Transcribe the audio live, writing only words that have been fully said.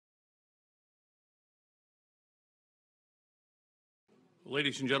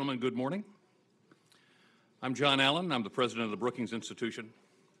Ladies and gentlemen, good morning. I'm John Allen. I'm the president of the Brookings Institution.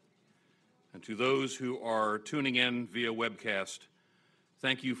 And to those who are tuning in via webcast,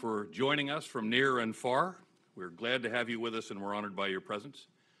 thank you for joining us from near and far. We're glad to have you with us, and we're honored by your presence.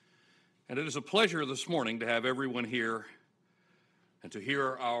 And it is a pleasure this morning to have everyone here and to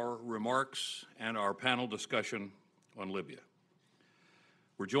hear our remarks and our panel discussion on Libya.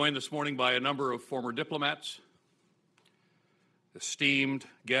 We're joined this morning by a number of former diplomats, esteemed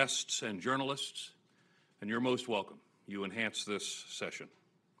guests and journalists, and you're most welcome. You enhance this session.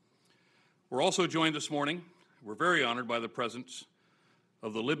 We're also joined this morning, we're very honored by the presence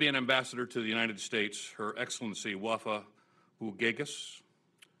of the Libyan ambassador to the United States, Her Excellency Wafa Bouguegas,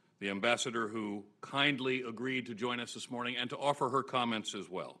 the ambassador who kindly agreed to join us this morning and to offer her comments as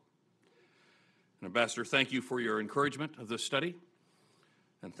well. And Ambassador, thank you for your encouragement of this study,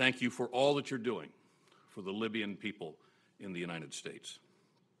 and thank you for all that you're doing for the Libyan people in the United States.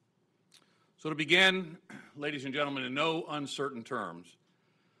 So to begin, ladies and gentlemen, in no uncertain terms,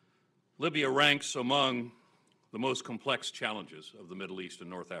 Libya ranks among the most complex challenges of the Middle East and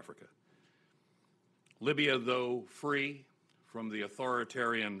North Africa. Libya, though free from the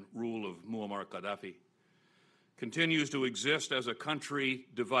authoritarian rule of Muammar Gaddafi, continues to exist as a country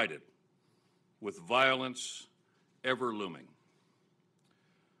divided, with violence ever looming.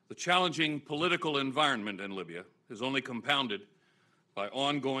 The challenging political environment in Libya is only compounded by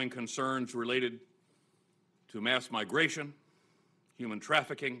ongoing concerns related to mass migration, human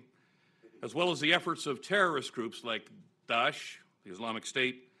trafficking, as well as the efforts of terrorist groups like Daesh, the Islamic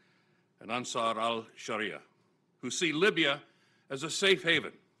State, and Ansar al-Sharia, who see Libya as a safe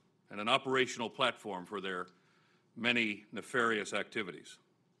haven and an operational platform for their many nefarious activities.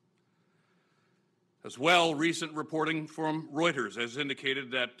 As well, recent reporting from Reuters has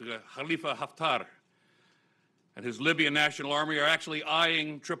indicated that Khalifa Haftar and his Libyan National Army are actually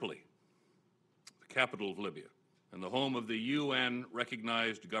eyeing Tripoli, the capital of Libya, and the home of the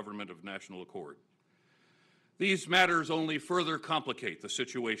UN-recognized Government of National Accord. These matters only further complicate the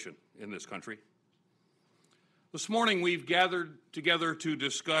situation in this country. This morning, we've gathered together to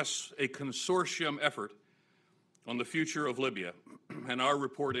discuss a consortium effort on the future of Libya and our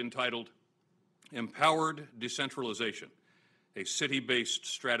report entitled Empowered Decentralization, a City-Based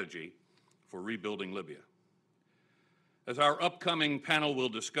Strategy for Rebuilding Libya. As our upcoming panel will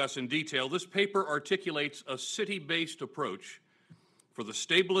discuss in detail, this paper articulates a city-based approach for the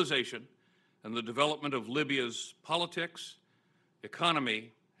stabilization and the development of Libya's politics,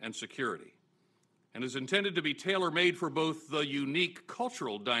 economy, and security, and is intended to be tailor-made for both the unique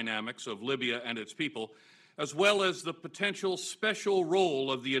cultural dynamics of Libya and its people, as well as the potential special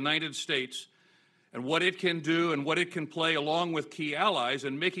role of the United States and what it can do and what it can play along with key allies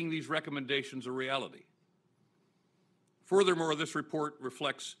in making these recommendations a reality. Furthermore, this report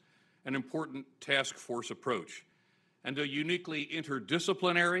reflects an important task force approach and a uniquely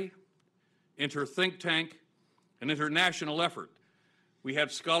interdisciplinary, inter-think tank, and international effort. We had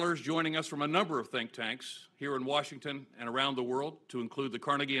scholars joining us from a number of think tanks here in Washington and around the world, to include the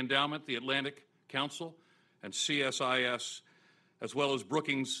Carnegie Endowment, the Atlantic Council, and CSIS, as well as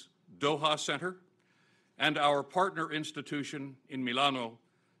Brookings Doha Center, and our partner institution in Milano,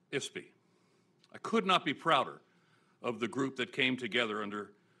 ISPI. I could not be prouder of the group that came together under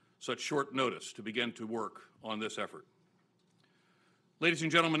such short notice to begin to work on this effort. Ladies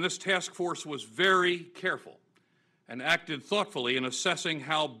and gentlemen, this task force was very careful and acted thoughtfully in assessing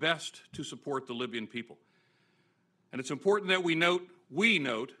how best to support the Libyan people. And it's important that we note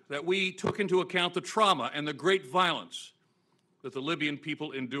that we took into account the trauma and the great violence that the Libyan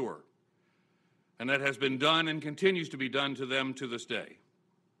people endure, and that has been done and continues to be done to them to this day.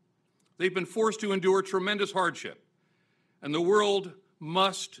 They've been forced to endure tremendous hardship, and the world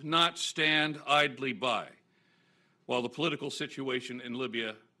must not stand idly by while the political situation in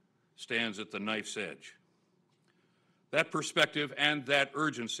Libya stands at the knife's edge. That perspective and that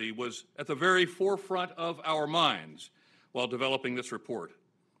urgency was at the very forefront of our minds while developing this report.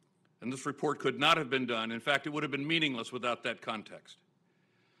 And this report could not have been done. In fact, it would have been meaningless without that context.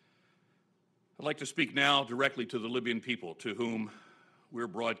 I'd like to speak now directly to the Libyan people, to whom we're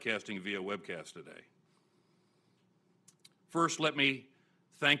broadcasting via webcast today. First, let me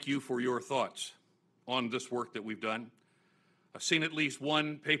thank you for your thoughts on this work that we've done. I've seen at least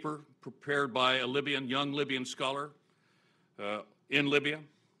one paper prepared by a young Libyan scholar in Libya.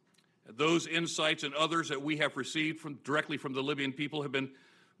 Those insights and others that we have received directly from the Libyan people have been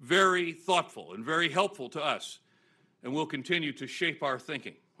very thoughtful and very helpful to us, and will continue to shape our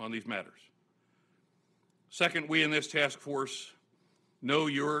thinking on these matters. Second, we in this task force know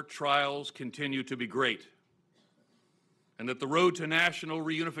your trials continue to be great, and that the road to national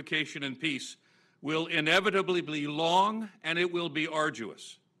reunification and peace will inevitably be long and it will be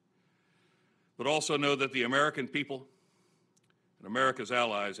arduous. But also know that the American people and America's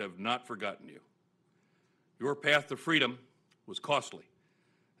allies have not forgotten you. Your path to freedom was costly,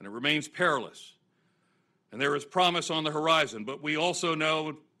 and it remains perilous. And there is promise on the horizon, but we also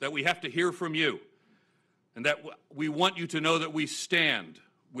know that we have to hear from you, and that we want you to know that we stand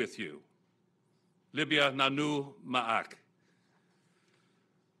with you. Libya nanu ma'ak.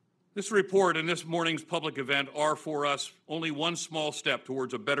 This report and this morning's public event are for us only one small step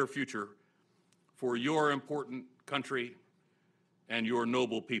towards a better future for your important country and your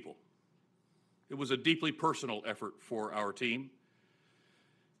noble people. It was a deeply personal effort for our team,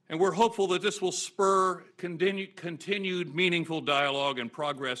 and we're hopeful that this will spur continued meaningful dialogue and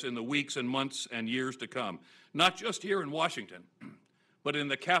progress in the weeks and months and years to come, not just here in Washington, but in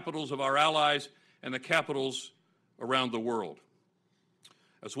the capitals of our allies and the capitals around the world,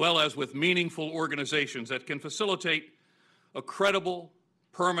 as well as with meaningful organizations that can facilitate a credible,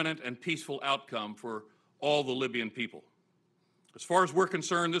 permanent, and peaceful outcome for all the Libyan people. As far as we're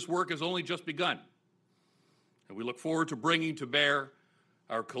concerned, this work has only just begun, and we look forward to bringing to bear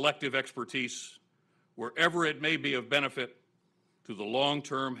our collective expertise wherever it may be of benefit to the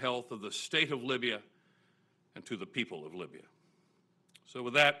long-term health of the state of Libya and to the people of Libya. So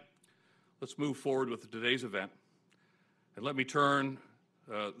with that, let's move forward with today's event, and let me turn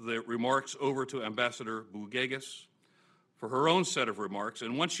the remarks over to Ambassador Bouguegas for her own set of remarks,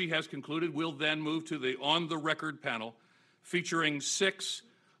 and once she has concluded, we'll then move to the on-the-record panel featuring 6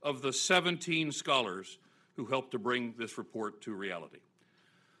 of the 17 scholars who helped to bring this report to reality.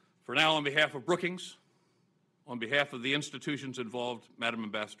 For now, on behalf of Brookings, on behalf of the institutions involved, Madam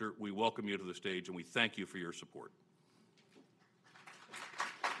Ambassador, we welcome you to the stage and we thank you for your support.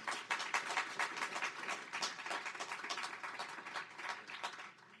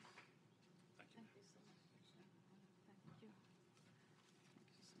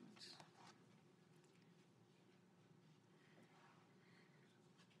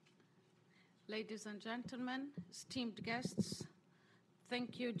 Ladies and gentlemen, esteemed guests,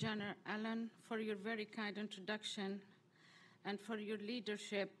 thank you, General Allen, for your very kind introduction and for your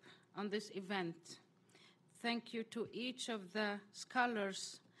leadership on this event. Thank you to each of the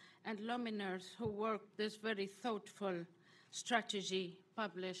scholars and luminaries who worked this very thoughtful strategy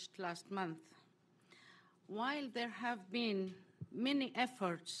published last month. While there have been many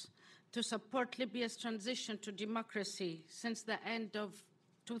efforts to support Libya's transition to democracy since the end of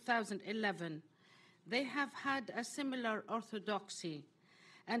 2011, they have had a similar orthodoxy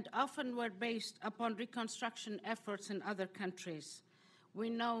and often were based upon reconstruction efforts in other countries. We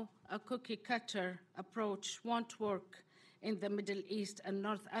know a cookie-cutter approach won't work in the Middle East and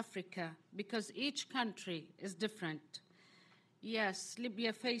North Africa because each country is different. Yes,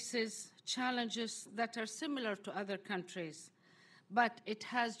 Libya faces challenges that are similar to other countries, but it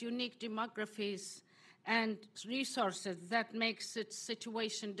has unique demographies and resources that makes its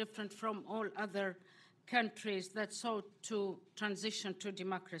situation different from all other countries that sought to transition to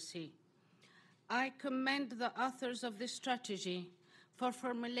democracy. I commend the authors of this strategy for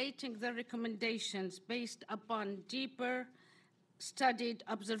formulating the recommendations based upon deeper studied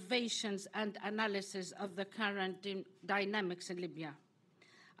observations and analysis of the current dynamics in Libya.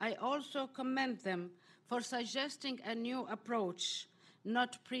 I also commend them for suggesting a new approach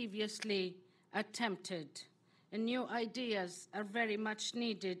not previously attempted. And new ideas are very much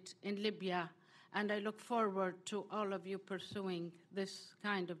needed in Libya, and I look forward to all of you pursuing this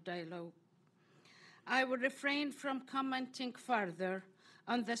kind of dialogue. I will refrain from commenting further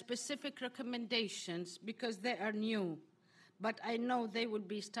on the specific recommendations because they are new, but I know they will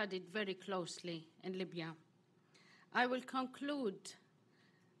be studied very closely in Libya. I will conclude,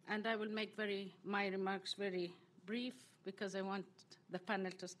 and I will make my remarks very brief because I want the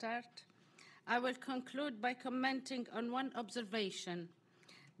panel to start. I will conclude by commenting on one observation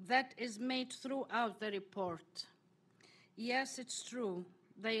that is made throughout the report. Yes, it's true,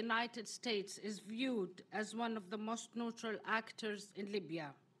 the United States is viewed as one of the most neutral actors in Libya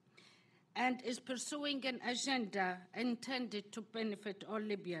and is pursuing an agenda intended to benefit all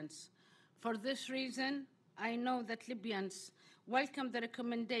Libyans. For this reason, I know that Libyans welcome the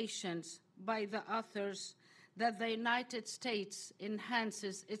recommendations by the authors that the United States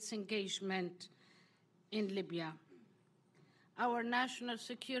enhances its engagement in Libya. Our national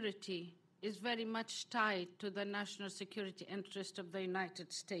security is very much tied to the national security interest of the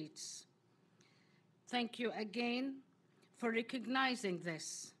United States. Thank you again for recognizing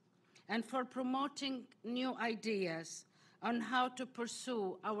this and for promoting new ideas on how to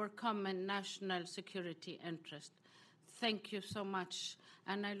pursue our common national security interest. thank you so much.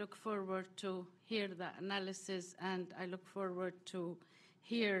 And I look forward to hear the analysis, and I look forward to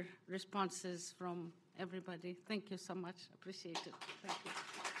hear responses from everybody. Thank you so much. Appreciate it. Thank you.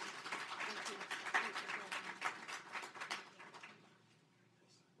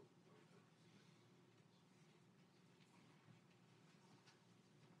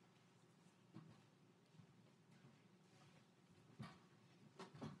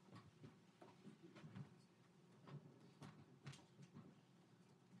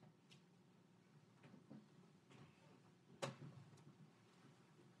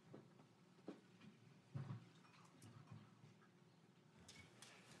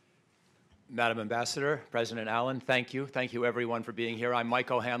 Madam Ambassador, President Allen, thank you. Thank you, everyone, for being here. I'm Mike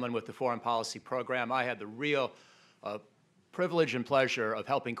O'Hanlon with the Foreign Policy Program. I had the real privilege and pleasure of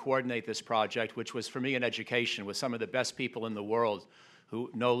helping coordinate this project, which was, for me, an education with some of the best people in the world who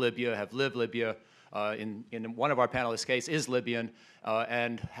know Libya, have lived Libya. In one of our panelists' case is Libyan,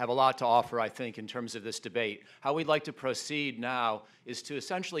 and have a lot to offer, I think, in terms of this debate. How we'd like to proceed now is to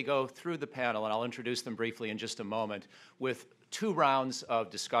essentially go through the panel, and I'll introduce them briefly in just a moment, with 2 rounds of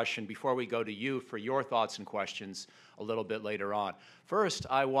discussion before we go to you for your thoughts and questions a little bit later on. First,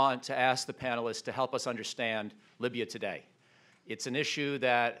 I want to ask the panelists to help us understand Libya today. It's an issue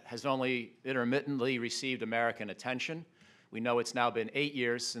that has only intermittently received American attention. We know it's now been 8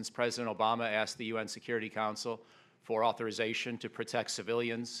 years since President Obama asked the UN Security Council for authorization to protect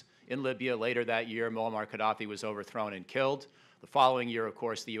civilians in Libya. Later that year, Muammar Gaddafi was overthrown and killed. The following year, of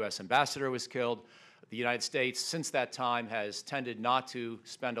course, the U.S. ambassador was killed. The United States, since that time, has tended not to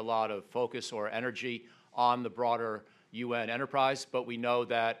spend a lot of focus or energy on the broader UN enterprise, but we know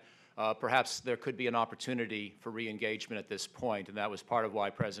that perhaps there could be an opportunity for re-engagement at this point, and that was part of why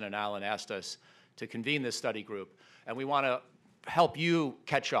President Allen asked us to convene this study group. And we want to help you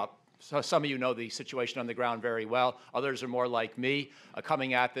catch up. So some of you know the situation on the ground very well. Others are more like me,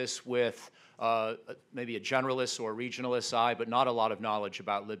 coming at this with maybe a generalist or regionalist eye, but not a lot of knowledge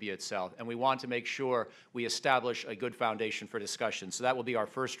about Libya itself. And we want to make sure we establish a good foundation for discussion. So that will be our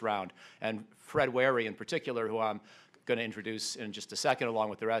first round. And Fred Wary, in particular, who I'm going to introduce in just a second, along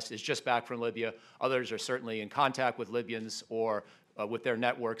with the rest, is just back from Libya. Others are certainly in contact with Libyans or with their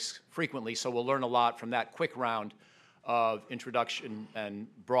networks frequently. So we'll learn a lot from that quick round of introduction and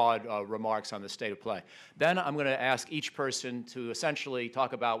broad remarks on the state of play. Then I'm going to ask each person to essentially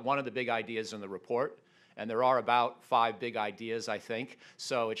talk about one of the big ideas in the report. And there are about 5 big ideas, I think,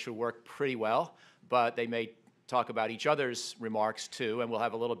 so it should work pretty well. But they may talk about each other's remarks, too, and we'll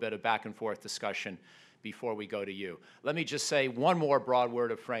have a little bit of back and forth discussion before we go to you. Let me just say one more broad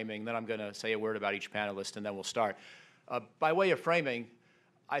word of framing, then I'm going to say a word about each panelist, and then we'll start. By way of framing,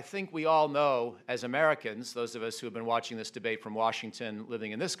 I think we all know, as Americans, those of us who have been watching this debate from Washington,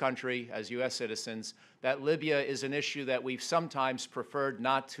 living in this country as U.S. citizens, that Libya is an issue that we've sometimes preferred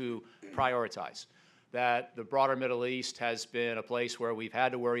not to prioritize, that the broader Middle East has been a place where we've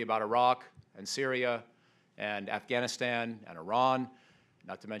had to worry about Iraq and Syria and Afghanistan and Iran,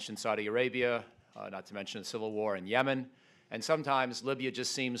 not to mention Saudi Arabia, not to mention the civil war in Yemen. And sometimes Libya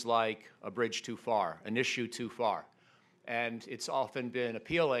just seems like a bridge too far, an issue too far. And it's often been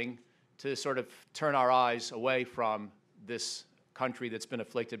appealing to sort of turn our eyes away from this country that's been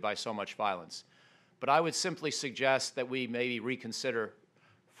afflicted by so much violence. But I would simply suggest that we maybe reconsider,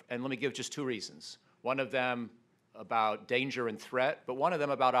 and let me give just 2 reasons. One of them about danger and threat, but one of them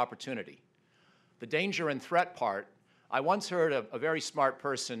about opportunity. The danger and threat part, I once heard a very smart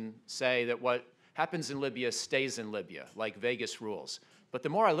person say that what happens in Libya stays in Libya, like Vegas rules. But the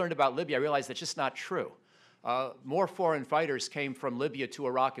more I learned about Libya, I realized that's just not true. More foreign fighters came from Libya to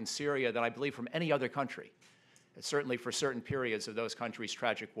Iraq and Syria than I believe from any other country, certainly for certain periods of those countries'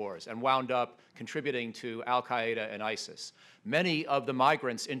 tragic wars, and wound up contributing to al-Qaeda and ISIS. Many of the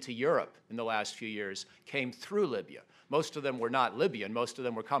migrants into Europe in the last few years came through Libya. Most of them were not Libyan. Most of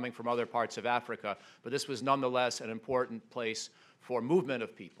them were coming from other parts of Africa, but this was nonetheless an important place for movement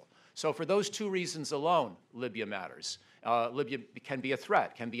of people. So for those 2 reasons alone, Libya matters. Libya can be a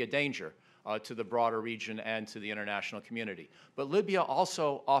threat, can be a danger to the broader region and to the international community. But Libya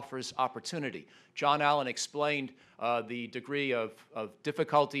also offers opportunity. John Allen explained the degree of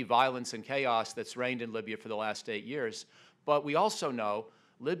difficulty, violence, and chaos that's reigned in Libya for the last 8 years. But we also know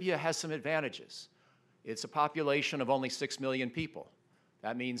Libya has some advantages. It's a population of only 6 million people.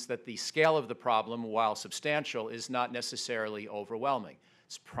 That means that the scale of the problem, while substantial, is not necessarily overwhelming.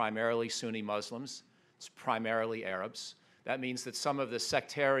 It's primarily Sunni Muslims. It's primarily Arabs. That means that some of the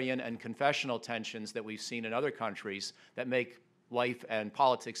sectarian and confessional tensions that we've seen in other countries that make life and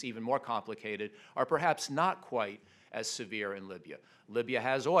politics even more complicated are perhaps not quite as severe in Libya. Libya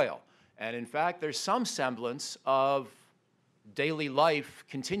has oil. And in fact, there's some semblance of daily life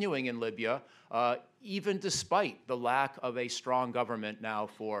continuing in Libya, even despite the lack of a strong government now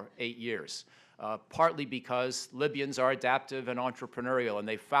for 8 years. Partly because Libyans are adaptive and entrepreneurial, and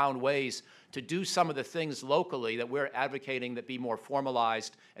they've found ways to do some of the things locally that we're advocating that be more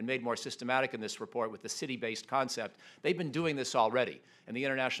formalized and made more systematic in this report with the city-based concept. They've been doing this already, and the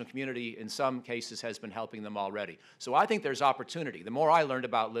international community, in some cases, has been helping them already. So I think there's opportunity. The more I learned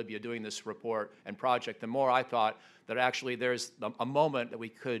about Libya doing this report and project, the more I thought that actually there's a moment that we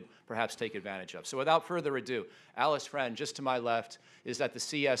could perhaps take advantage of. So without further ado, Alice Friend, just to my left, is at the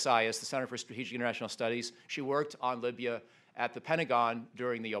CSIS, the Center for Strategic International Studies. She worked on Libya at the Pentagon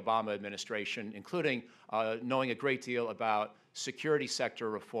during the Obama administration, including knowing a great deal about security sector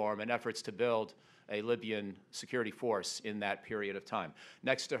reform and efforts to build a Libyan security force in that period of time.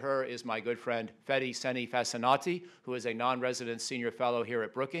 Next to her is my good friend Fedi Seni Fascinati, who is a non-resident senior fellow here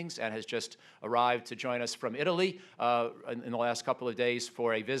at Brookings and has just arrived to join us from Italy in the last couple of days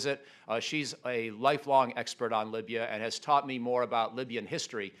for a visit. She's a lifelong expert on Libya and has taught me more about Libyan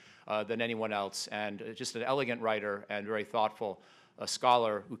history than anyone else, and just an elegant writer and very thoughtful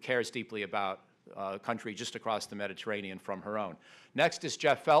scholar who cares deeply about a country just across the Mediterranean from her own. Next is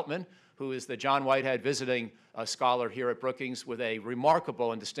Jeff Feltman, who is the John Whitehead visiting scholar here at Brookings with a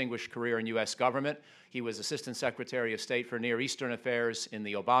remarkable and distinguished career in U.S. government. He was Assistant Secretary of State for Near Eastern Affairs in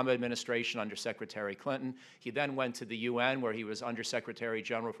the Obama administration under Secretary Clinton. He then went to the UN, where he was Undersecretary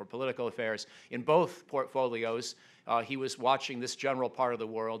General for Political Affairs. In both portfolios, he was watching this general part of the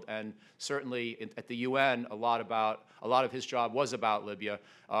world, and certainly at the UN, a lot of his job was about Libya,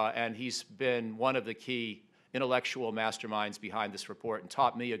 and he's been one of the key intellectual masterminds behind this report and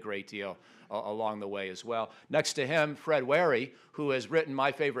taught me a great deal along the way as well. Next to him, Fred Wary, who has written my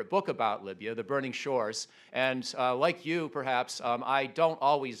favorite book about Libya, The Burning Shores. And like you, perhaps, I don't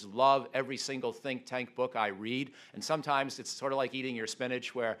always love every single think tank book I read. And sometimes it's sort of like eating your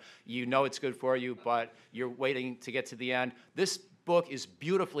spinach, where you know it's good for you, but you're waiting to get to the end. This book is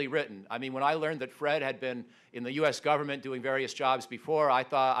beautifully written. I mean, when I learned that Fred had been in the U.S. government doing various jobs before,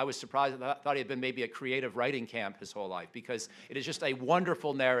 I was surprised. I thought he had been maybe a creative writing camp his whole life, because it is just a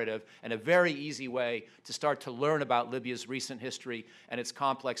wonderful narrative and a very easy way to start to learn about Libya's recent history and its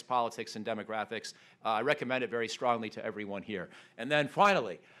complex politics and demographics. I recommend it very strongly to everyone here. And then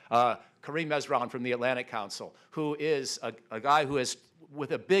finally, Karim Mesran from the Atlantic Council, who is a guy who has,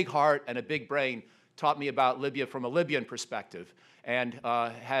 with a big heart and a big brain, taught me about Libya from a Libyan perspective, and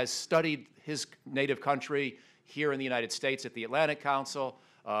has studied his native country here in the United States at the Atlantic Council,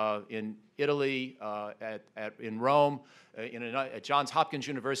 in Italy, in Rome, at Johns Hopkins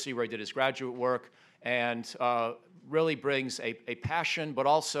University, where he did his graduate work, and really brings a passion, but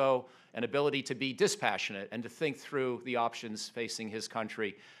also an ability to be dispassionate and to think through the options facing his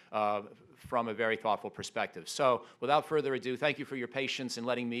country from a very thoughtful perspective. So without further ado, thank you for your patience in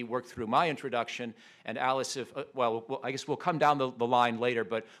letting me work through my introduction. And Alice, I guess we'll come down the line later,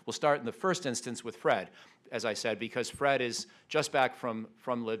 but we'll start in the first instance with Fred, as I said, because Fred is just back from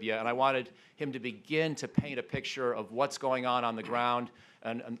Libya, and I wanted him to begin to paint a picture of what's going on the ground.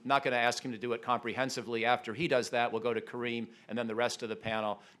 And I'm not going to ask him to do it comprehensively. After he does that, we'll go to Karim and then the rest of the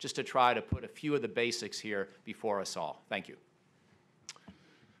panel, just to try to put a few of the basics here before us all. Thank you.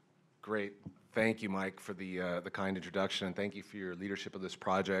 Great. Thank you, Mike, for the kind introduction, and thank you for your leadership of this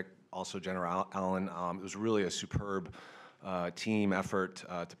project. Also, General Allen, it was really a superb team effort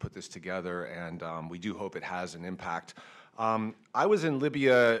to put this together, and we do hope it has an impact. I was in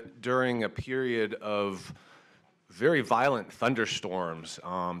Libya during a period of very violent thunderstorms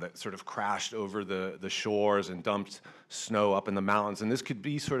that sort of crashed over the shores and dumped snow up in the mountains. And this could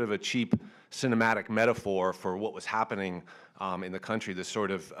be sort of a cheap cinematic metaphor for what was happening in the country, this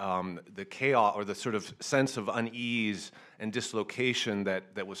sort of the chaos, or the sort of sense of unease and dislocation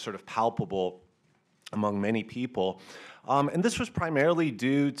that was sort of palpable among many people. And this was primarily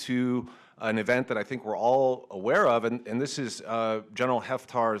due to an event that I think we're all aware of, and this is General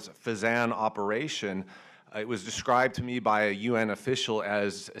Haftar's Fezzan operation. It was described to me by a UN official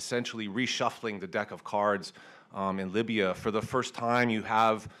as essentially reshuffling the deck of cards in Libya. For the first time, you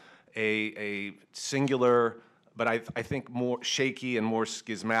have a singular, but I think more shaky and more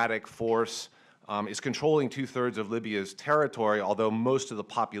schismatic force is controlling 2/3 of Libya's territory, although most of the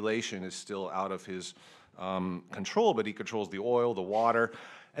population is still out of his control, but he controls the oil, the water.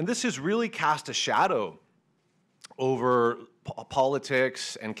 And this has really cast a shadow over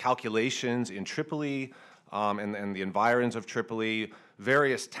politics and calculations in Tripoli, and the environs of Tripoli.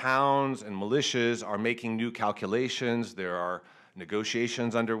 Various towns and militias are making new calculations. There are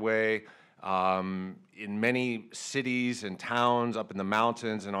negotiations underway. In many cities and towns up in the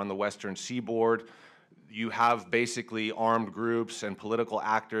mountains and on the western seaboard, you have basically armed groups and political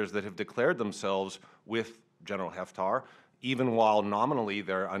actors that have declared themselves with General Haftar, even while nominally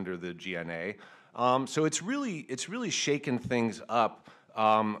they're under the GNA. So it's really shaken things up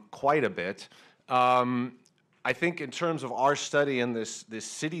quite a bit. I think in terms of our study and this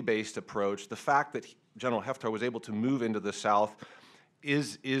city-based approach, the fact that General Haftar was able to move into the South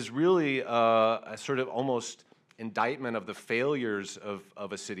is really a sort of almost indictment of the failures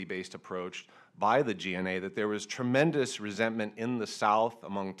of a city-based approach by the GNA, that there was tremendous resentment in the South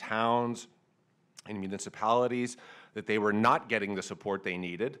among towns and municipalities, that they were not getting the support they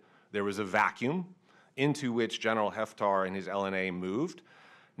needed. There was a vacuum into which General Haftar and his LNA moved.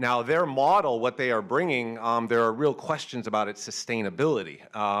 Now, their model, what they are bringing, there are real questions about its sustainability.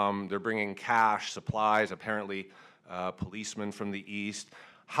 They're bringing cash, supplies, apparently policemen from the East.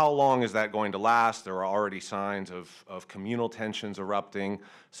 How long is that going to last? There are already signs of communal tensions erupting.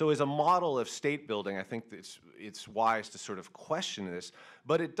 So as a model of state building, I think it's wise to sort of question this.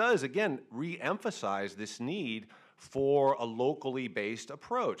 But it does, again, re-emphasize this need for a locally based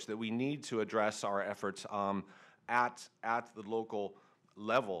approach, that we need to address our efforts at the local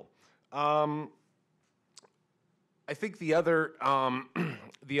level. I think the other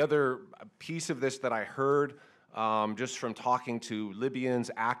piece of this that I heard just from talking to Libyans,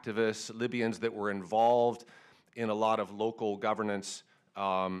 activists, Libyans that were involved in a lot of local governance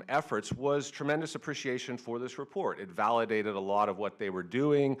efforts, was tremendous appreciation for this report. It validated a lot of what they were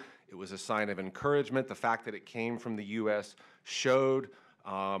doing. It was a sign of encouragement. The fact that it came from the U.S. showed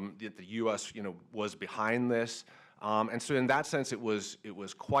that the U.S. was behind this. And so in that sense, it was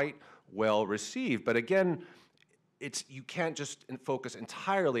quite well received. But again, you can't just focus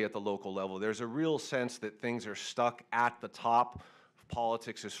entirely at the local level. There's a real sense that things are stuck at the top.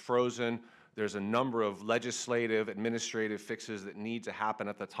 Politics is frozen. There's a number of legislative, administrative fixes that need to happen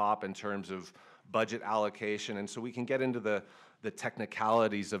at the top in terms of budget allocation. And so we can get into the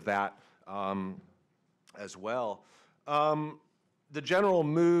technicalities of that as well. The general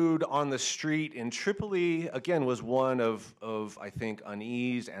mood on the street in Tripoli, again, was one of I think,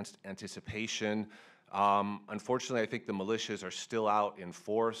 unease and anticipation. Unfortunately, I think the militias are still out in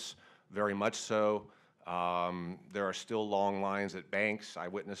force, very much so. There are still long lines at banks. I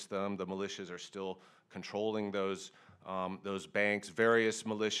witnessed them. The militias are still controlling those banks. Various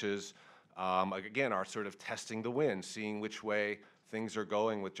militias, again, are sort of testing the wind, seeing which way things are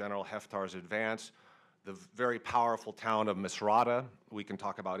going with General Haftar's advance. The very powerful town of Misrata, we can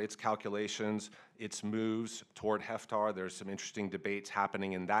talk about its calculations, its moves toward Haftar. There's some interesting debates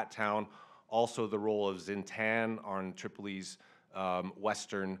happening in that town. Also, the role of Zintan on Tripoli's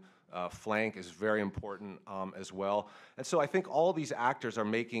western flank is very important as well. And so I think all these actors are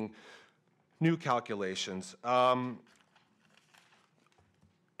making new calculations. And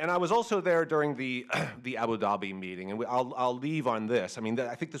I was also there during the Abu Dhabi meeting, and I'll leave on this. I mean,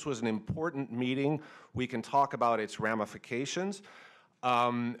 I think this was an important meeting. We can talk about its ramifications.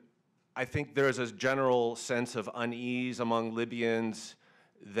 I think there's a general sense of unease among Libyans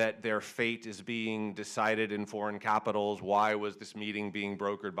that their fate is being decided in foreign capitals. Why was this meeting being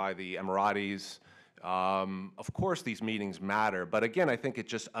brokered by the Emiratis? Of course, these meetings matter, but again, I think it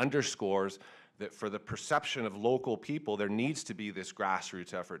just underscores that for the perception of local people, there needs to be this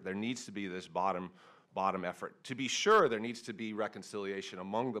grassroots effort. There needs to be this bottom effort. To be sure, there needs to be reconciliation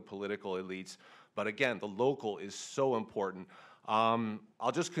among the political elites, but again, the local is so important.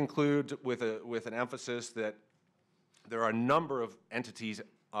 I'll just conclude with an emphasis that there are a number of entities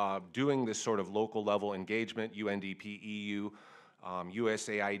doing this sort of local level engagement, UNDP, EU,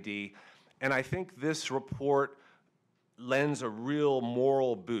 USAID, and I think this report lends a real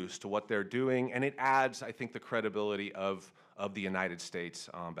moral boost to what they're doing, and it adds, I think, the credibility of the United States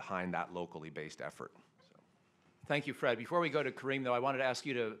behind that locally based effort. So. Thank you, Fred. Before we go to Kareem, though, I wanted to ask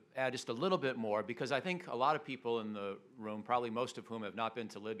you to add just a little bit more, because I think a lot of people in the room, probably most of whom have not been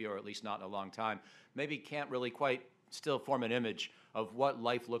to Libya, or at least not in a long time, maybe can't really quite still form an image of what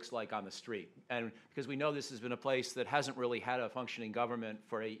life looks like on the street. And because we know this has been a place that hasn't really had a functioning government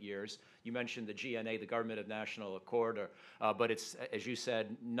for 8 years. You mentioned the GNA, the Government of National Accord, but it's, as you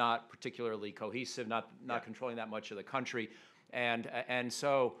said, not particularly cohesive, not controlling that much of the country. And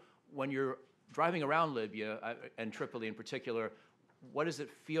so when you're driving around Libya, and Tripoli in particular, what does it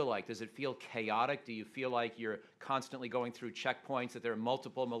feel like? Does it feel chaotic? Do you feel like you're constantly going through checkpoints, that there are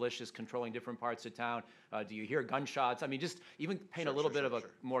multiple militias controlling different parts of town? Do you hear gunshots? I mean, just even paint a little bit of a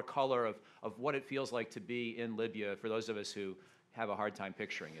more color of what it feels like to be in Libya for those of us who have a hard time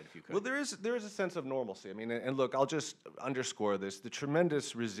picturing it, if you could. Well, there is a sense of normalcy. I mean, and look, I'll just underscore this, the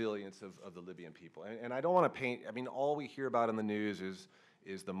tremendous resilience of the Libyan people. And I don't want to paint, I mean, all we hear about in the news is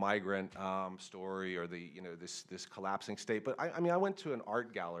is the migrant story, or the this collapsing state. But I mean, I went to an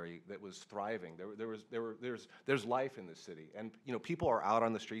art gallery that was thriving. There's life in this city, and people are out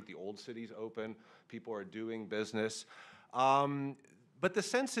on the street. The old city's open. People are doing business. But the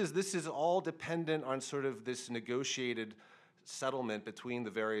sense is this is all dependent on sort of this negotiated settlement between the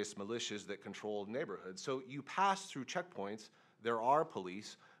various militias that control neighborhoods. So you pass through checkpoints. There are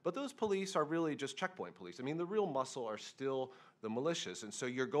police, but those police are really just checkpoint police. I mean, the real muscle are still the militias. And so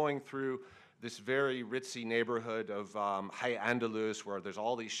you're going through this very ritzy neighborhood of High Andalus, where there's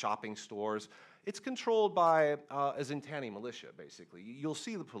all these shopping stores. It's controlled by a Zintani militia, basically. You'll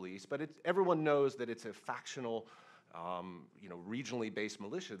see the police, but everyone knows that it's a factional, regionally based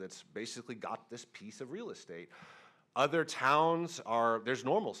militia that's basically got this piece of real estate. Other towns there's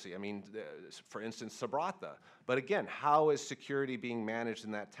normalcy. I mean, for instance, Sabrata. But again, how is security being managed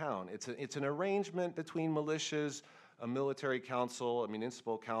in that town? It's an arrangement between militias, a military council, a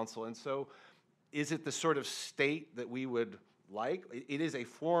municipal council. And so is it the sort of state that we would like? It is a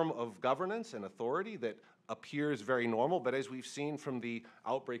form of governance and authority that appears very normal, but as we've seen from the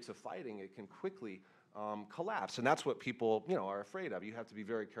outbreaks of fighting, it can quickly collapse. And that's what people are afraid of. You have to be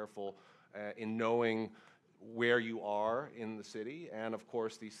very careful in knowing where you are in the city, and of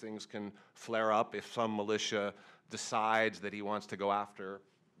course these things can flare up if some militia decides that he wants to go after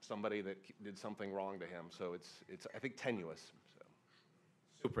somebody that did something wrong to him. So it's I think tenuous. So.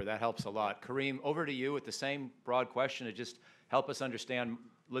 Super, that helps a lot. Kareem, over to you with the same broad question to just help us understand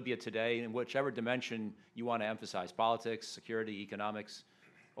Libya today in whichever dimension you want to emphasize: politics, security, economics.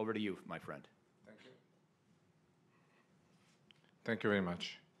 Over to you, my friend. Thank you. Thank you very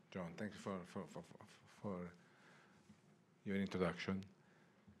much, John. Thank you for your introduction.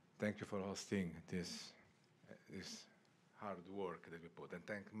 Thank you for hosting this hard work that we put, and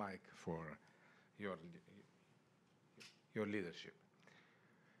thank Mike for your leadership.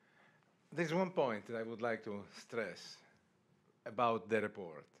 There's one point that I would like to stress about the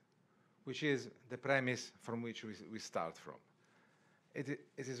report, which is the premise from which we start from. It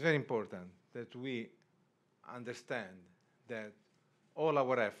is very important that we understand that all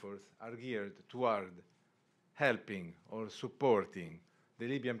our efforts are geared toward helping or supporting the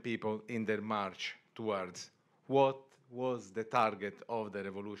Libyan people in their march towards what was the target of the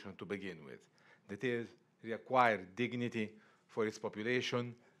revolution to begin with. That is, reacquire dignity for its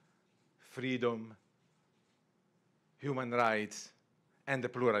population, freedom, human rights, and a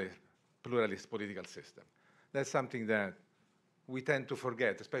pluralist political system. That's something that we tend to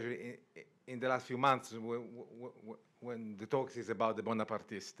forget, especially in the last few months when the talk is about the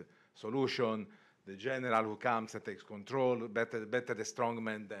Bonapartist solution, the general who comes and takes control, better the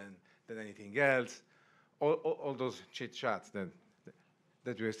strongman than anything else. All those chit-chats that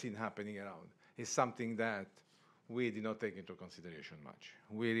we have seen happening around is something that we did not take into consideration much.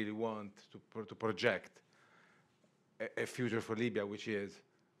 We really want to project a future for Libya, which is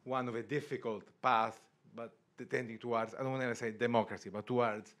one of a difficult path, but tending towards, I don't want to say democracy, but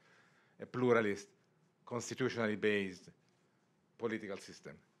towards a pluralist, constitutionally based political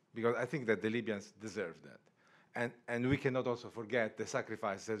system. Because I think that the Libyans deserve that. And we cannot also forget the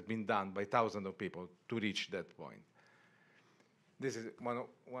sacrifice that has been done by thousands of people to reach that point. This is one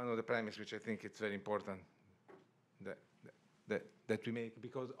of the premises which I think it's very important that we make,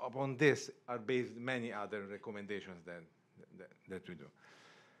 because upon this are based many other recommendations that we do.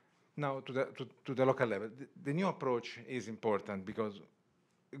 Now, to the local level, the new approach is important because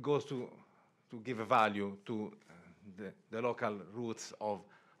it goes to give a value to the local roots of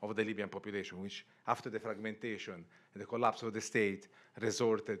the Libyan population, which after the fragmentation and the collapse of the state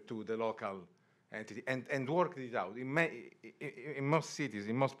resorted to the local entity and worked it out. In most cities,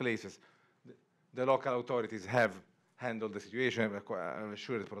 in most places, the local authorities have handled the situation, have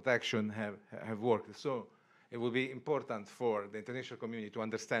assured protection, have worked. So it will be important for the international community to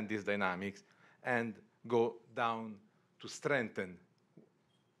understand these dynamics and go down to strengthen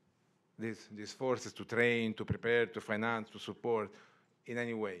these forces, to train, to prepare, to finance, to support in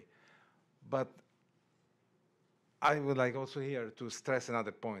any way. But I would like also here to stress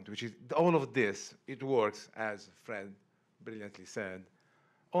another point, which is all of this, it works, as Fred brilliantly said,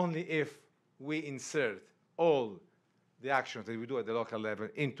 only if we insert all the actions that we do at the local level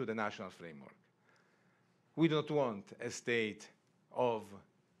into the national framework. We do not want a state of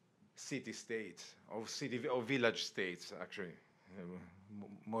city-states, of village states, actually,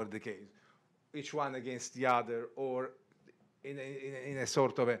 more the case, each one against the other, or in a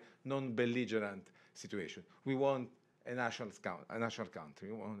sort of a non-belligerent situation. We want a national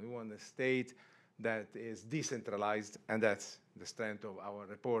country. We want a state that is decentralized, and that's the strength of our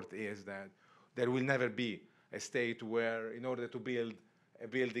report, is that there will never be a state where, in order to build a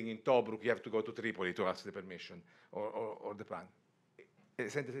building in Tobruk, you have to go to Tripoli to ask the permission or the plan.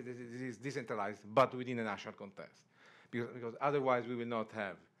 It is decentralized, but within a national context. Because otherwise we will not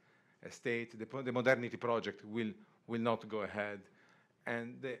have a state, the modernity project will not go ahead,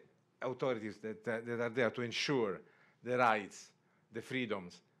 and the authorities that are there to ensure the rights, the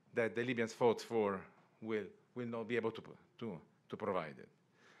freedoms that the Libyans fought for will not be able to provide it.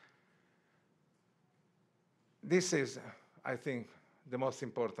 This is, I think, the most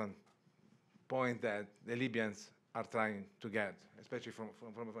important point that the Libyans are trying to get, especially from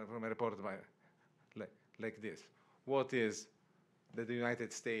a report like this. What is that the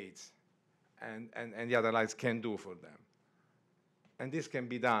United States and the other allies can do for them? And this can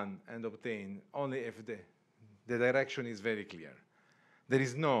be done and obtained only if the direction is very clear. There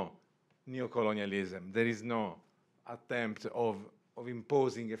is no neocolonialism. There is no attempt of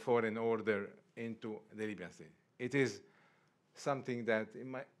imposing a foreign order into the Libyan state. It is something that,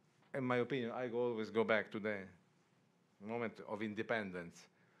 in my opinion, I always go back to the moment of independence,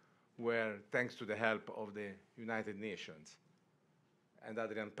 where, thanks to the help of the United Nations and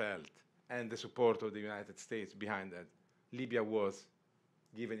Adrian Pelt and the support of the United States behind that, Libya was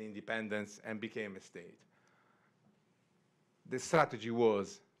given independence and became a state. The strategy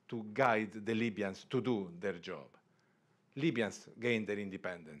was to guide the Libyans to do their job. Libyans gained their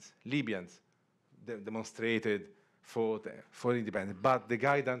independence. Libyans demonstrated, fought for independence, but the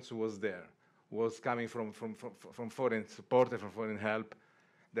guidance was there, was coming from foreign support and from foreign help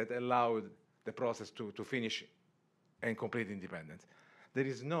that allowed the process to finish and complete independence. There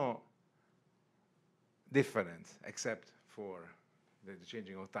is no difference, except for the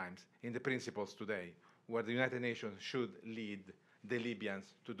changing of times, in the principles today, where the United Nations should lead the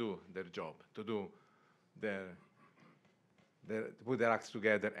Libyans to do their job, to do put their acts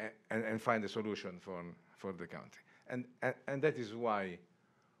together and find a solution for the country. And that is why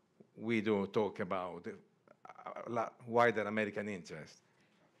we do talk about wider American interest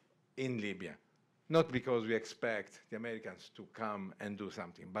in Libya. Not because we expect the Americans to come and do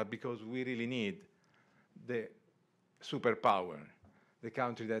something, but because we really need the superpower, the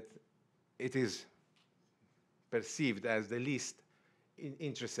country that it is perceived as the least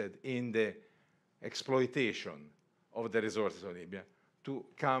interested in the exploitation of the resources of Libya, to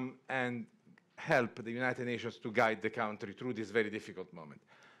come and help the United Nations to guide the country through this very difficult moment.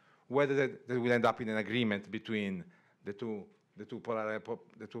 Whether that will end up in an agreement between the two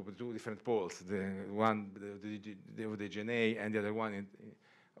different poles, the one the GNA and the other one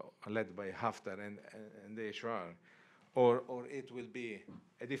led by Haftar and the HR, or it will be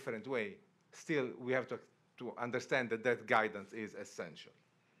a different way. Still, we have to understand that guidance is essential.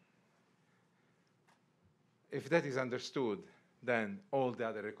 If that is understood, then all the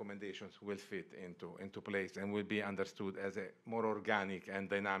other recommendations will fit into place and will be understood as a more organic and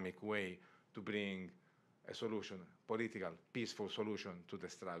dynamic way to bring a solution, political, peaceful solution to the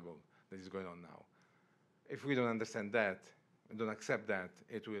struggle that is going on now. If we don't understand that, and don't accept that,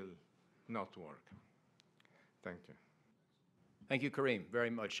 it will not work. Thank you. Thank you, Karim, very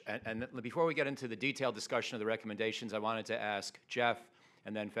much. And before we get into the detailed discussion of the recommendations, I wanted to ask Jeff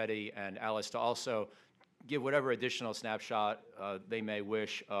and then Fedi and Alice to also give whatever additional snapshot they may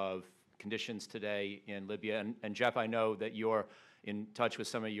wish of conditions today in Libya. And Jeff, I know that you're in touch with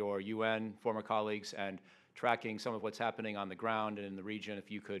some of your UN former colleagues and tracking some of what's happening on the ground and in the region.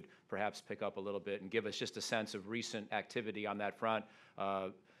 If you could perhaps pick up a little bit and give us just a sense of recent activity on that front.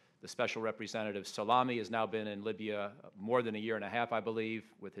 The Special Representative Salami has now been in Libya more than a year and a half, I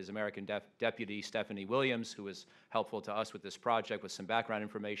believe, with his American deputy, Stephanie Williams, who was helpful to us with this project with some background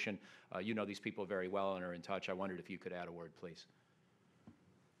information. You know these people very well and are in touch. I wondered if you could add a word, please.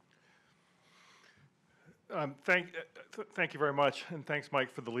 Thank you very much, and thanks,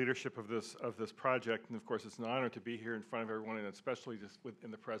 Mike, for the leadership of this project. And of course, it's an honor to be here in front of everyone, and especially just in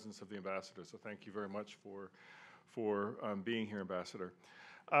the presence of the ambassador. So thank you very much for being here, Ambassador.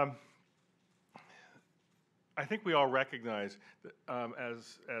 I think we all recognize that,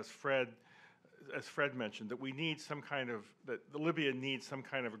 as Fred mentioned, that we need some kind of Libya needs some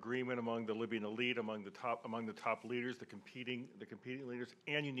kind of agreement among the Libyan elite, among the top leaders, the competing leaders,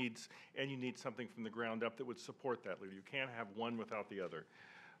 and you need something from the ground up that would support that leader. You can't have one without the other.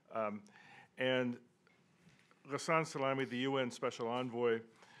 And Ghassan Salami, the UN Special Envoy,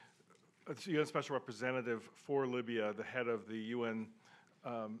 UN Special Representative for Libya, the head of the UN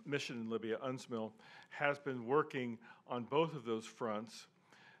mission in Libya, UNSMIL, has been working on both of those fronts.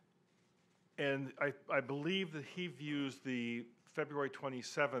 And I believe that he views the February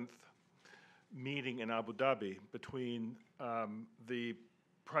 27th meeting in Abu Dhabi between the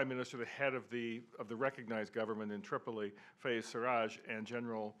Prime Minister, the head of the recognized government in Tripoli, Fayez Sarraj, and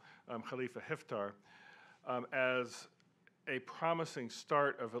General Khalifa Haftar, as a promising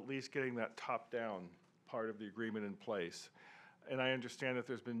start of at least getting that top-down part of the agreement in place. And I understand that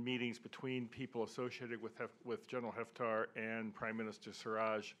there's been meetings between people associated with General Haftar and Prime Minister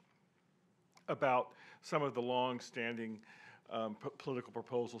Sarraj about some of the long-standing political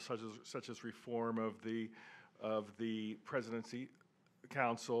proposals, such as reform of the presidency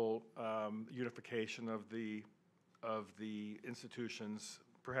council, unification of the institutions,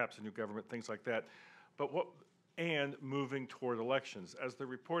 perhaps a new government, things like that. And moving toward elections. As the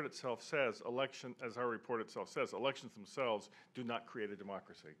report itself says, elections themselves do not create a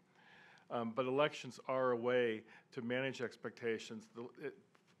democracy. But elections are a way to manage expectations.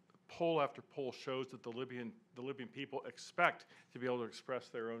 Poll after poll shows that the Libyan people expect to be able to express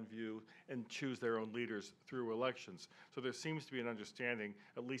their own view and choose their own leaders through elections. So there seems to be an understanding,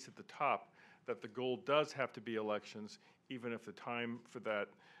 at least at the top, that the goal does have to be elections, even if the time for that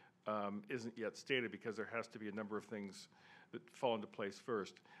isn't yet stated, because there has to be a number of things that fall into place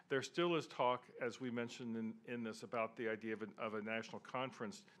first. There still is talk, as we mentioned in this, about the idea of a national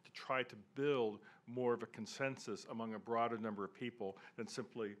conference to try to build more of a consensus among a broader number of people than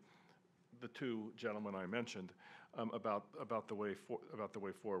simply the two gentlemen I mentioned about the way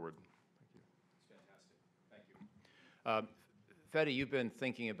forward. Thank you. That's fantastic. Thank you. Fede, you've been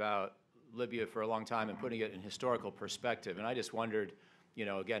thinking about Libya for a long time and putting it in historical perspective, and I just wondered, you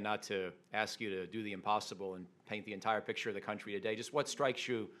know, again, not to ask you to do the impossible and paint the entire picture of the country today, just what strikes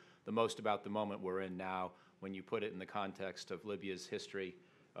you the most about the moment we're in now when you put it in the context of Libya's history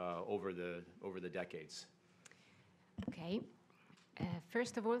over the decades? Okay.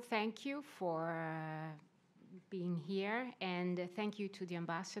 First of all, thank you for being here, and thank you to the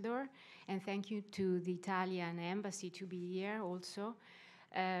ambassador, and thank you to the Italian embassy to be here also.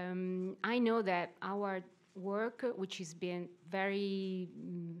 I know that our work, which has been very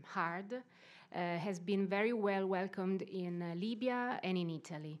hard, has been very well welcomed in Libya and in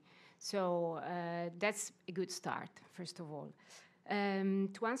Italy. So that's a good start, first of all.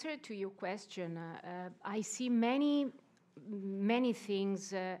 To answer to your question, I see many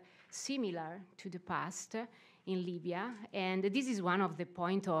things similar to the past in Libya, and this is one of the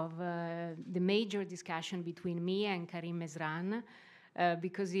points of the major discussion between me and Karim Mesran,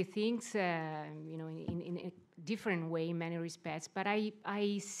 because he thinks, you know, in a different way in many respects. But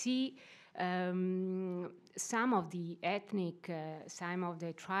I see some of the ethnic, some of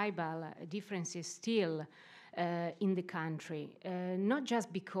the tribal differences still in the country, not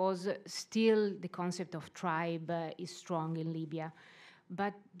just because still the concept of tribe is strong in Libya,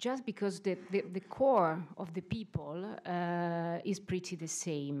 but just because the core of the people is pretty the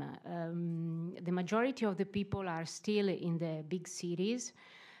same. The majority of the people are still in the big cities,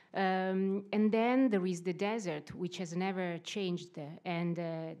 and then there is the desert, which has never changed, and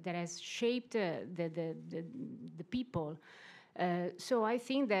that has shaped the people. So I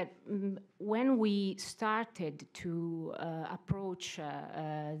think that when we started to approach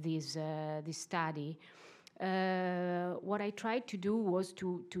this study, what I tried to do was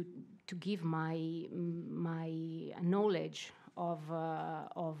to give my knowledge of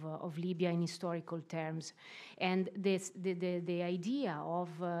Libya in historical terms, and the idea of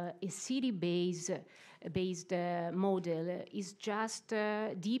a city-based model is just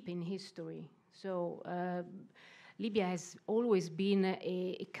deep in history. So Libya has always been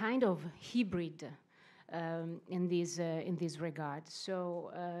a kind of hybrid in this regard.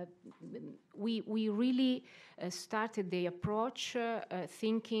 So we really started the approach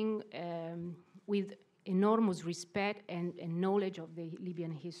thinking with enormous respect and knowledge of the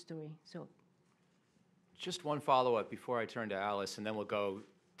Libyan history. So, just one follow-up before I turn to Alice, and then we'll go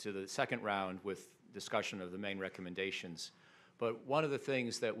to the second round with discussion of the main recommendations. But one of the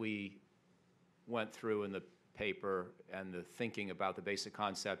things that we went through in the paper and the thinking about the basic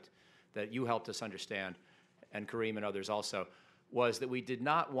concept that you helped us understand, and Karim and others also, was that we did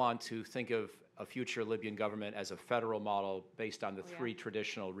not want to think of a future Libyan government as a federal model based on the three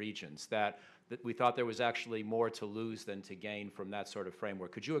traditional regions, that we thought there was actually more to lose than to gain from that sort of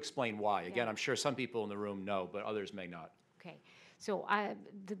framework. Could you explain why? Again, I'm sure some people in the room know, but others may not. Okay. So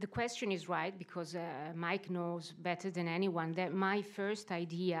the question is right, because Mike knows better than anyone that my first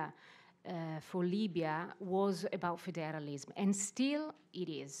idea for Libya was about federalism, and still it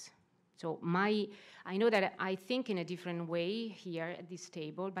is. So I know that I think in a different way here at this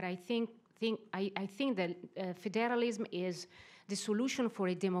table, but I think that federalism is the solution for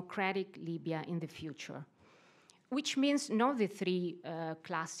a democratic Libya in the future, which means not the three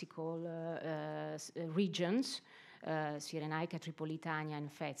classical regions, Cyrenaica, Tripolitania, and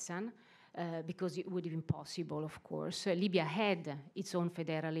Fezzan, because it would have been possible, of course. Libya had its own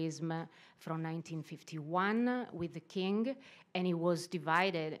federalism from 1951 with the king, and it was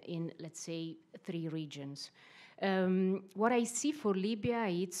divided in, let's say, 3 regions. What I see for Libya,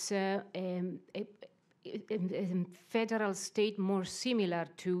 it's a federal state more similar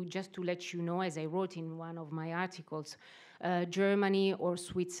to, just to let you know, as I wrote in one of my articles, Germany or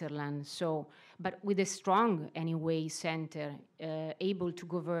Switzerland. So, but with a strong, anyway, center able to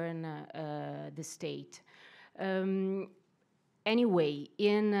govern the state. Anyway,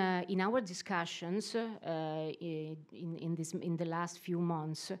 in our discussions in the last few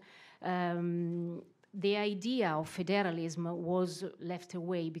months, the idea of federalism was left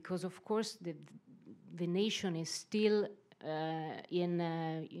away because, of course, the nation is still in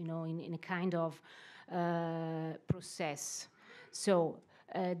a kind of process. So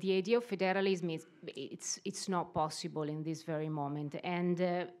the idea of federalism it's not possible in this very moment, and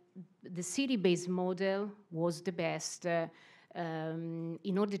the city-based model was the best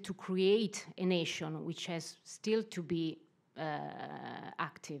in order to create a nation which has still to be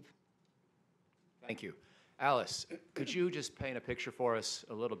active. Thank you. Alice, could you just paint a picture for us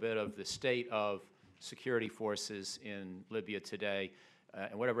a little bit of the state of security forces in Libya today,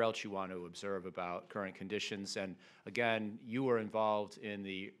 and whatever else you want to observe about current conditions? And again, you were involved in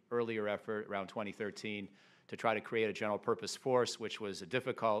the earlier effort around 2013 to try to create a general purpose force, which was a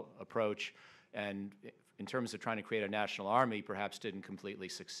difficult approach, and in terms of trying to create a national army, perhaps didn't completely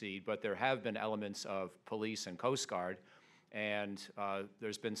succeed. But there have been elements of police and Coast Guard, and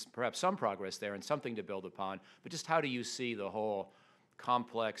there's been perhaps some progress there and something to build upon. But just how do you see the whole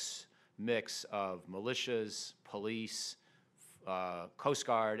complex mix of militias, police, Coast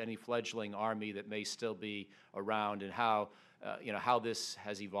Guard, any fledgling army that may still be around, and how how this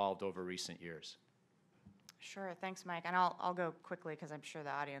has evolved over recent years? Sure, thanks, Mike. And I'll go quickly because I'm sure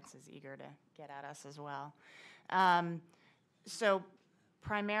the audience is eager to get at us as well. So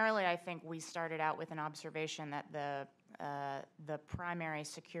primarily, I think we started out with an observation that the primary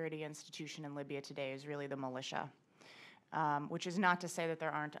security institution in Libya today is really the militia, which is not to say that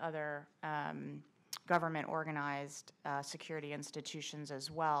there aren't other government-organized security institutions as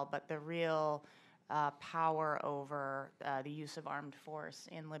well, but the real power over the use of armed force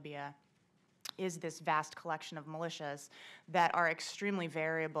in Libya is this vast collection of militias that are extremely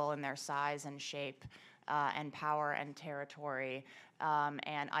variable in their size and shape and power and territory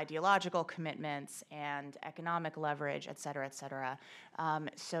and ideological commitments and economic leverage, et cetera, et cetera.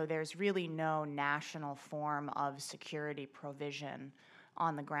 So there's really no national form of security provision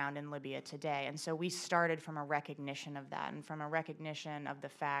on the ground in Libya today. And so we started from a recognition of that and from a recognition of the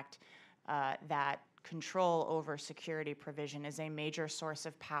fact that control over security provision is a major source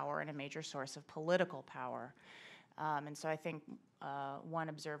of power and a major source of political power. And so I think one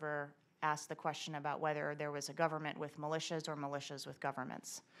observer asked the question about whether there was a government with militias or militias with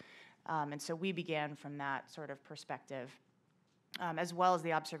governments. And so we began from that sort of perspective, as well as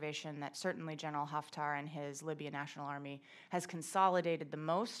the observation that certainly General Haftar and his Libyan National Army has consolidated the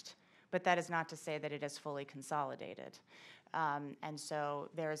most, but that is not to say that it is fully consolidated. And so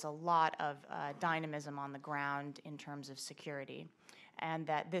there's a lot of dynamism on the ground in terms of security, and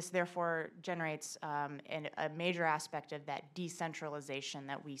that this therefore generates a major aspect of that decentralization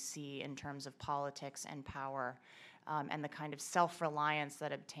that we see in terms of politics and power, and the kind of self-reliance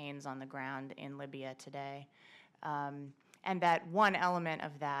that obtains on the ground in Libya today. And that one element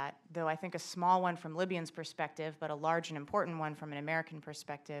of that, though I think a small one from Libyans' perspective, but a large and important one from an American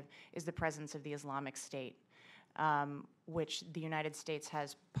perspective, is the presence of the Islamic State, which the United States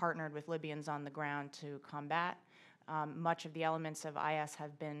has partnered with Libyans on the ground to combat. Much of the elements of IS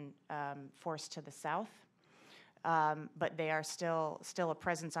have been forced to the south, but they are still a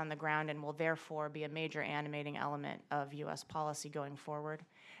presence on the ground and will therefore be a major animating element of U.S. policy going forward.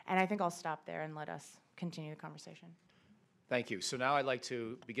 And I think I'll stop there and let us continue the conversation. Thank you. So now I'd like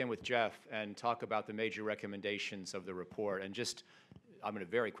to begin with Jeff and talk about the major recommendations of the report. And just, I'm going to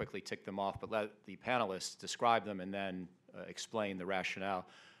very quickly tick them off, but let the panelists describe them and then explain the rationale.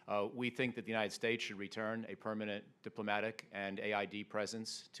 We think that the United States should return a permanent diplomatic and AID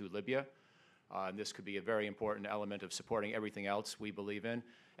presence to Libya. This could be a very important element of supporting everything else we believe in.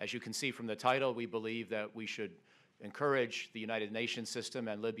 As you can see from the title, we believe that we should encourage the United Nations system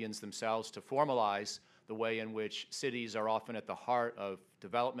and Libyans themselves to formalize the way in which cities are often at the heart of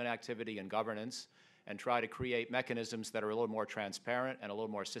development activity and governance, and try to create mechanisms that are a little more transparent and a little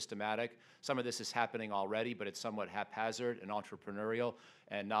more systematic. Some of this is happening already, but it's somewhat haphazard and entrepreneurial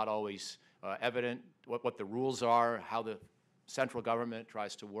and not always evident what the rules are, how the central government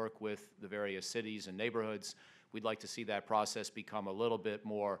tries to work with the various cities and neighborhoods. We'd like to see that process become a little bit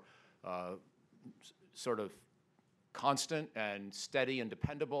more sort of constant and steady and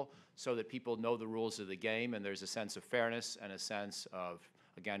dependable so that people know the rules of the game and there's a sense of fairness and a sense of,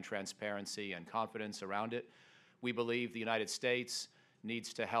 again, transparency and confidence around it. We believe the United States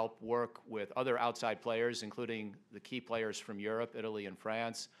needs to help work with other outside players, including the key players from Europe, Italy, and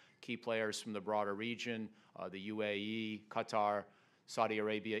France, key players from the broader region, the UAE, Qatar, Saudi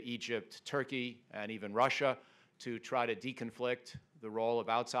Arabia, Egypt, Turkey, and even Russia, to try to deconflict the role of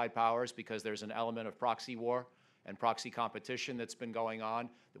outside powers, because there's an element of proxy war and proxy competition that's been going on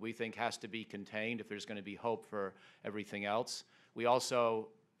that we think has to be contained if there's going to be hope for everything else. We also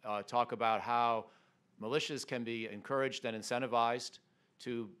talk about how militias can be encouraged and incentivized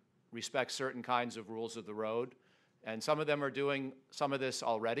to respect certain kinds of rules of the road. And some of them are doing some of this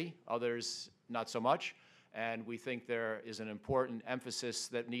already, others not so much. And we think there is an important emphasis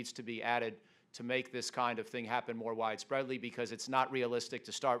that needs to be added to make this kind of thing happen more widespreadly, because it's not realistic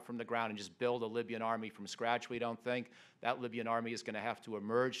to start from the ground and just build a Libyan army from scratch, we don't think. That Libyan army is going to have to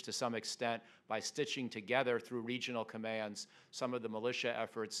emerge to some extent by stitching together through regional commands some of the militia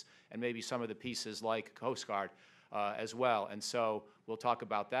efforts and maybe some of the pieces like Coast Guard as well. And so we'll talk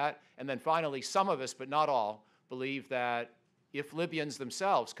about that. And then finally, some of us, but not all, believe that if Libyans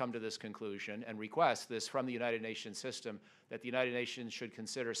themselves come to this conclusion and request this from the United Nations system, that the United Nations should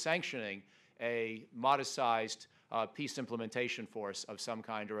consider sanctioning a modest-sized peace implementation force of some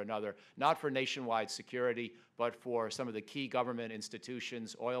kind or another, not for nationwide security, but for some of the key government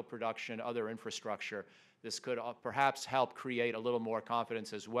institutions, oil production, other infrastructure. This could perhaps help create a little more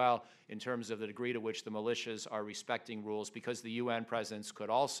confidence as well in terms of the degree to which the militias are respecting rules, because the UN presence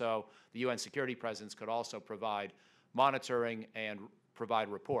could also, the UN security presence could also provide monitoring and provide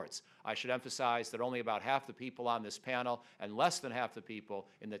reports. I should emphasize that only about half the people on this panel and less than half the people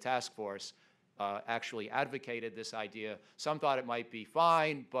in the task force actually advocated this idea. Some thought it might be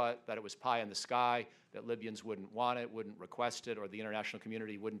fine, but that it was pie in the sky, that Libyans wouldn't want it, wouldn't request it, or the international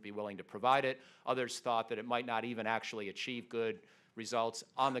community wouldn't be willing to provide it. Others thought that it might not even actually achieve good results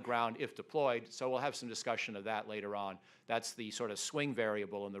on the ground if deployed. So we'll have some discussion of that later on. That's the sort of swing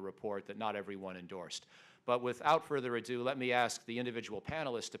variable in the report that not everyone endorsed. But without further ado, let me ask the individual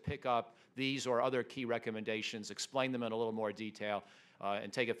panelists to pick up these or other key recommendations, explain them in a little more detail,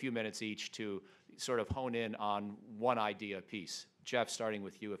 and take a few minutes each to sort of hone in on one idea apiece. Jeff, starting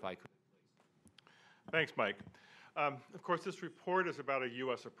with you, if I could. Thanks, Mike. Of course, this report is about a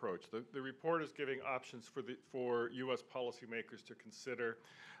U.S. approach. The report is giving options for U.S. policymakers to consider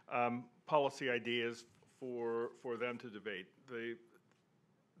policy ideas for them to debate.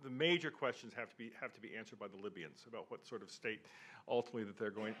 The major questions have to be answered by the Libyans about what sort of state ultimately that they're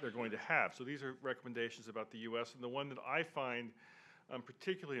going to have. So these are recommendations about the U.S. And the one that I find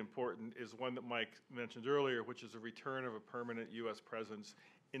particularly important is one that Mike mentioned earlier, which is a return of a permanent U.S. presence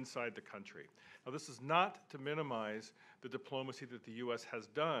inside the country. Now, this is not to minimize the diplomacy that the U.S. has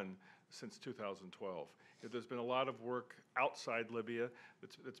done since 2012. There's been a lot of work outside Libya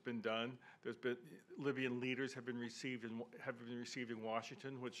that's been done. There's been Libyan leaders have been received in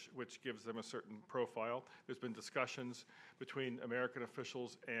Washington, which gives them a certain profile. There's been discussions between American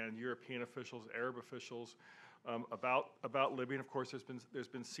officials and European officials, Arab officials, about Libya. And of course, there's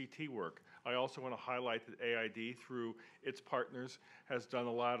been CT work. I also want to highlight that AID, through its partners, has done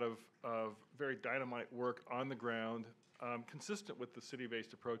a lot of very dynamite work on the ground, consistent with the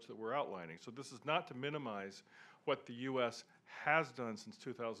city-based approach that we're outlining. So this is not to minimize what the U.S. has done since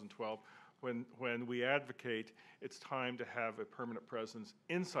 2012 when we advocate it's time to have a permanent presence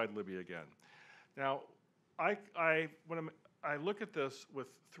inside Libya again. Now, when I look at this with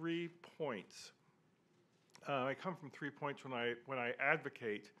 3 points. I come from 3 points when I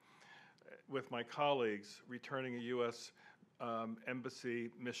advocate with my colleagues returning a U.S. embassy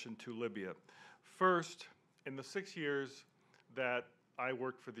mission to Libya. First, in the 6 years that I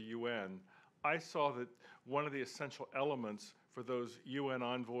worked for the UN, I saw that one of the essential elements for those UN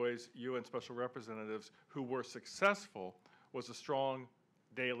envoys, UN special representatives who were successful was a strong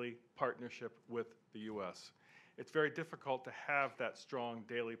daily partnership with the U.S. It's very difficult to have that strong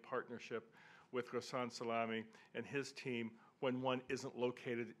daily partnership with Ghassan Salami and his team when one isn't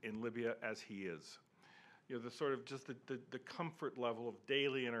located in Libya as he is. You know, the sort of just the comfort level of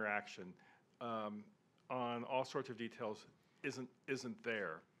daily interaction on all sorts of details isn't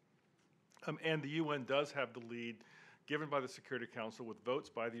there. And the UN does have the lead given by the Security Council with votes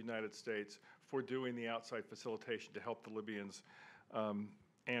by the United States for doing the outside facilitation to help the Libyans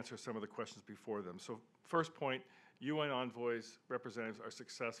answer some of the questions before them. So first point, UN envoys, representatives are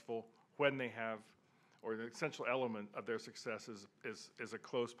successful when they have or an essential element of their success is a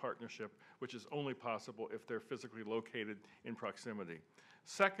close partnership, which is only possible if they're physically located in proximity.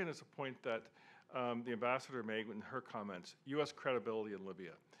 Second is a point that the ambassador made in her comments: U.S. credibility in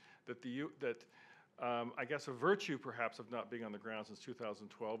Libya. I guess a virtue, perhaps, of not being on the ground since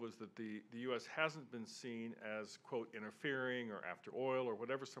 2012 was that the U.S. hasn't been seen as, quote, interfering or after oil or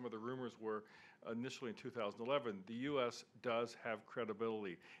whatever some of the rumors were initially in 2011. The U.S. does have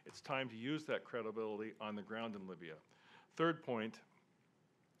credibility. It's time to use that credibility on the ground in Libya. Third point,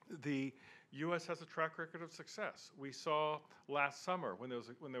 the U.S. has a track record of success. We saw last summer when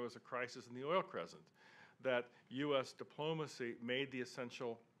there was a crisis in the oil crescent that U.S. diplomacy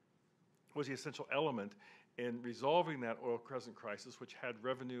was the essential element in resolving that oil crescent crisis, which had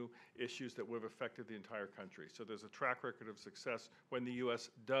revenue issues that would have affected the entire country. So there's a track record of success when the U.S.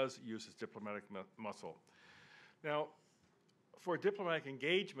 does use its diplomatic muscle. Now, for diplomatic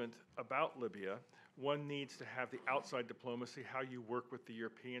engagement about Libya, one needs to have the outside diplomacy, how you work with the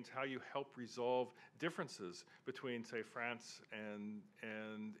Europeans, how you help resolve differences between, say, France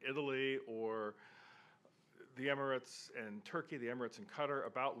and Italy, or the Emirates and Turkey, the Emirates and Qatar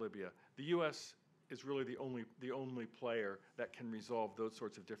about Libya. The U.S. is really the only player that can resolve those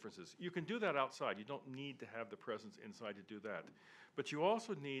sorts of differences. You can do that outside. You don't need to have the presence inside to do that. But you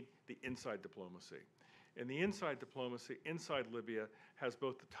also need the inside diplomacy. And the inside diplomacy inside Libya has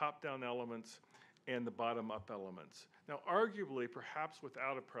both the top-down elements and the bottom-up elements. Now, arguably, perhaps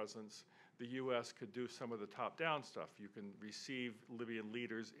without a presence, the U.S. could do some of the top-down stuff. You can receive Libyan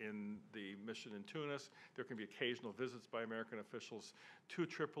leaders in the mission in Tunis. There can be occasional visits by American officials to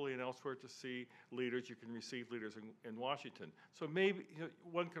Tripoli and elsewhere to see leaders. You can receive leaders in Washington. So maybe,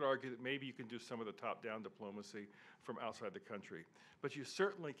 one could argue that maybe you can do some of the top-down diplomacy from outside the country. But you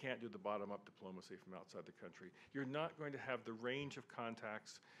certainly can't do the bottom-up diplomacy from outside the country. You're not going to have the range of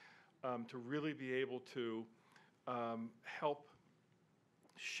contacts to really be able to help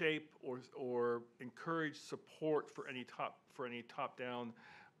shape or encourage support for any top-down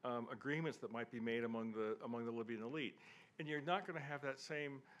agreements that might be made among the Libyan elite. And you're not going to have that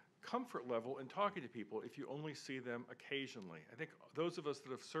same comfort level in talking to people if you only see them occasionally. I think those of us that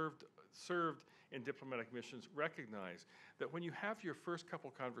have served in diplomatic missions recognize that when you have your first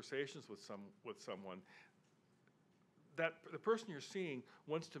couple conversations with someone, that the person you're seeing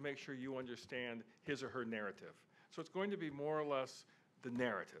wants to make sure you understand his or her narrative. So it's going to be more or less the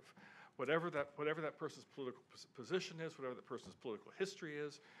narrative. Whatever that person's political position is, whatever that person's political history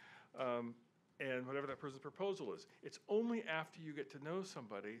is, and whatever that person's proposal is. It's only after you get to know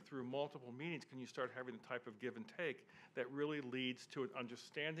somebody through multiple meetings can you start having the type of give and take that really leads to an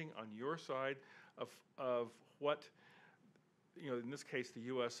understanding on your side of what, in this case, the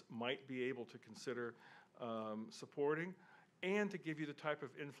U.S. might be able to consider supporting, and to give you the type of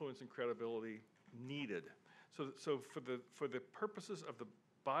influence and credibility needed. So for the purposes of the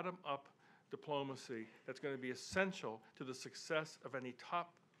bottom-up diplomacy that's going to be essential to the success of any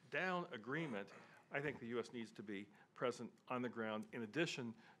top-down agreement, I think the U.S. needs to be present on the ground in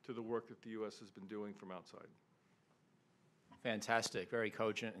addition to the work that the U.S. has been doing from outside. Fantastic, very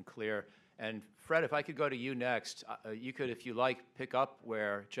cogent and clear. And Fred, if I could go to you next, you could, if you like, pick up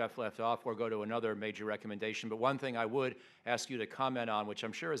where Jeff left off or go to another major recommendation. But one thing I would ask you to comment on, which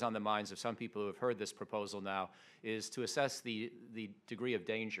I'm sure is on the minds of some people who have heard this proposal now, is to assess the degree of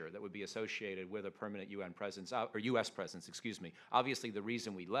danger that would be associated with a permanent UN presence, or U.S. presence, excuse me. Obviously, the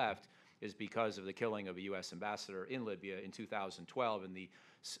reason we left is because of the killing of a U.S. ambassador in Libya in 2012 and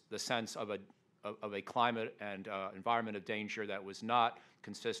the sense of a climate and environment of danger that was not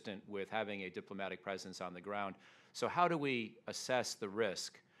consistent with having a diplomatic presence on the ground. So how do we assess the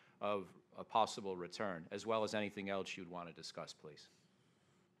risk of a possible return, as well as anything else you'd want to discuss, please?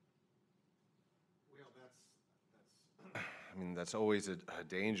 Well, that's always a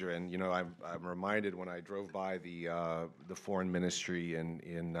danger, and I'm reminded when I drove by the foreign ministry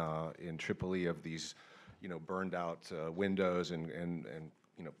in Tripoli of these burned out windows and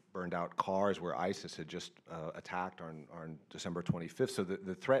burned out cars where ISIS had just attacked on December 25th. So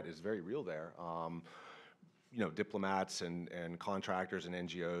the threat is very real there. Diplomats and contractors and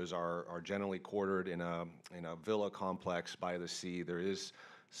NGOs are generally quartered in a villa complex by the sea. There is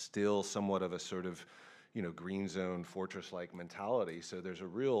still somewhat of a sort of green zone fortress-like mentality. So there's a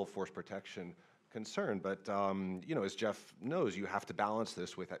real force protection concern. But as Jeff knows, you have to balance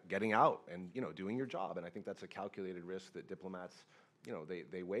this with getting out and doing your job. And I think that's a calculated risk that diplomats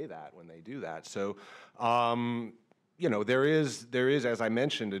they weigh that when they do that. So, there is, as I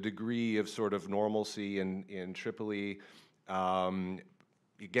mentioned, a degree of sort of normalcy in Tripoli. Again,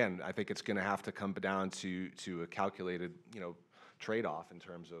 I think it's going to have to come down to a calculated, trade-off in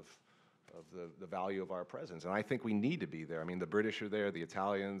terms of the value of our presence. And I think we need to be there. I mean, the British are there, the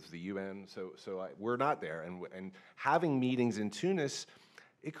Italians, the UN, we're not there. And having meetings in Tunis,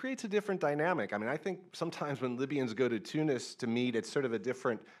 it creates a different dynamic. I mean, I think sometimes when Libyans go to Tunis to meet, it's sort of a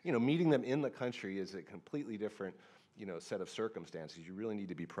different, meeting them in the country is a completely different, set of circumstances. You really need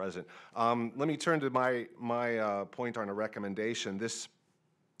to be present. Let me turn to my point on a recommendation. This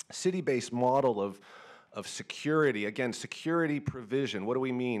city-based model of security, again, security provision, what do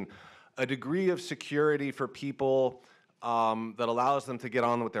we mean? A degree of security for people that allows them to get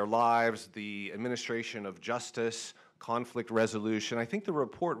on with their lives, the administration of justice, conflict resolution. I think the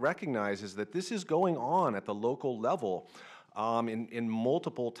report recognizes that this is going on at the local level in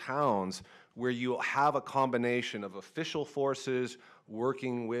multiple towns where you have a combination of official forces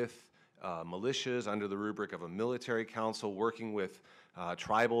working with militias under the rubric of a military council, working with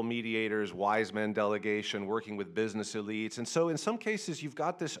tribal mediators, wise men delegation, working with business elites. And so in some cases, you've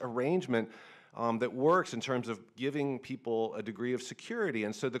got this arrangement that works in terms of giving people a degree of security.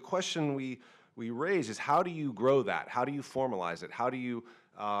 And so the question we raise is, how do you grow that? How do you formalize it? How do you,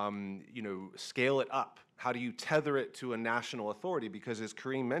 scale it up? How do you tether it to a national authority? Because as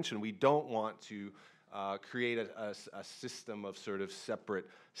Karim mentioned, we don't want to create a system of sort of separate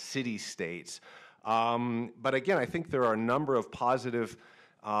city-states. But again, I think there are a number of positive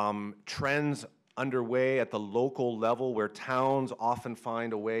trends underway at the local level where towns often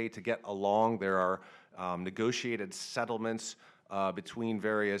find a way to get along. There are negotiated settlements between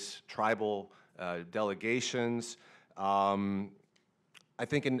various tribal delegations. I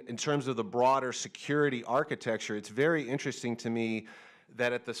think in terms of the broader security architecture, it's very interesting to me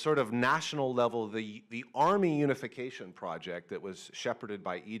that at the sort of national level, the army unification project that was shepherded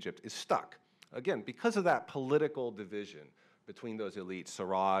by Egypt is stuck. Again, because of that political division between those elites,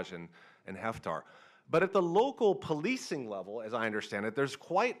 Sarraj and Haftar. But at the local policing level, as I understand it, there's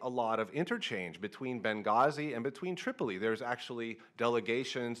quite a lot of interchange between Benghazi and between Tripoli. There's actually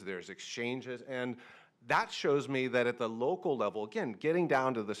delegations, there's exchanges, and that shows me that at the local level, again, getting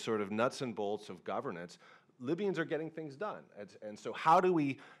down to the sort of nuts and bolts of governance, Libyans are getting things done. And so how do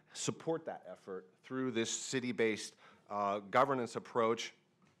we support that effort through this city-based governance approach?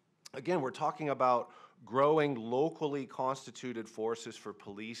 Again, we're talking about growing locally constituted forces for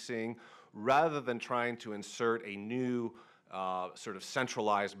policing rather than trying to insert a new sort of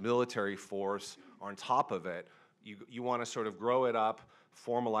centralized military force on top of it. You want to sort of grow it up,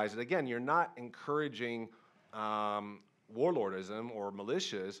 formalize it. Again, you're not encouraging warlordism or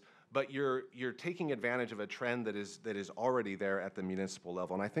militias, but you're taking advantage of a trend that is already there at the municipal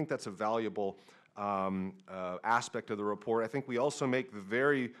level. And I think that's a valuable aspect of the report. I think we also make the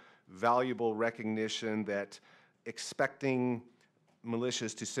very valuable recognition that expecting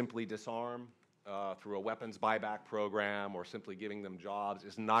militias to simply disarm through a weapons buyback program or simply giving them jobs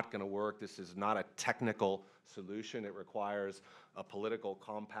is not going to work. This is not a technical solution. It requires a political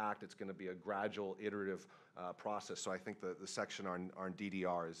compact. It's going to be a gradual, iterative process. So I think the section on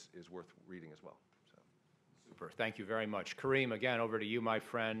DDR is worth reading as well. So. Super. Thank you very much. Karim, again, over to you, my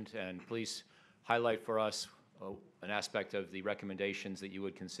friend, and please highlight for us an aspect of the recommendations that you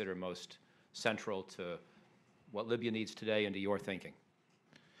would consider most central to what Libya needs today and to your thinking.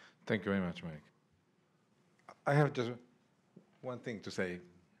 Thank you very much, Mike. I have just one thing to say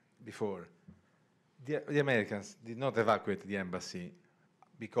before. The Americans did not evacuate the embassy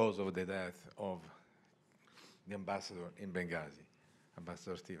because of the death of the ambassador in Benghazi,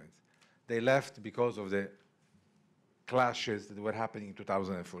 Ambassador Stevens. They left because of the clashes that were happening in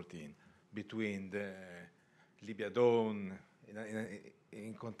 2014 between the Libya Dawn,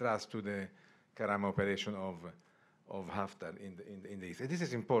 in contrast to the Karama operation of Haftar in the east. And this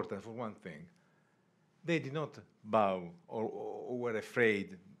is important for one thing. They did not bow or were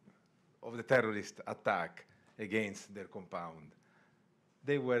afraid of the terrorist attack against their compound.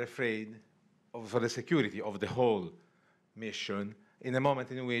 They were afraid for the security of the whole mission in a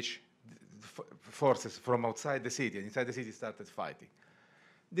moment in which forces from outside the city and inside the city started fighting.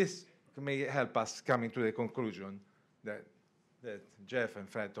 This may help us coming to the conclusion that Jeff and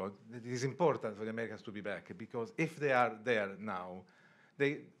Fred told, that it is important for the Americans to be back, because if they are there now,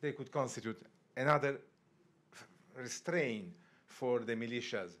 they could constitute another restraint for the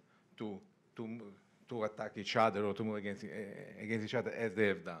militias to attack each other or to move against each other as they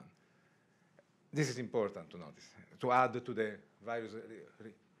have done. This is important to notice, to add to the various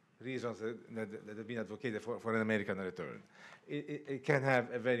reasons that have been advocated for an American return. It can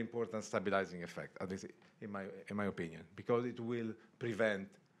have a very important stabilizing effect, at least in my opinion, because it will prevent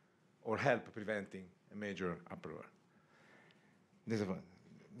or help preventing a major uproar. This is one.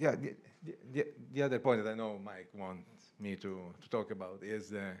 Yeah, the other point that I know Mike wants me to talk about is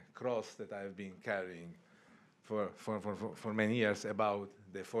the cross that I've been carrying for many years about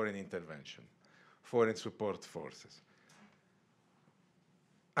the foreign intervention, foreign support forces.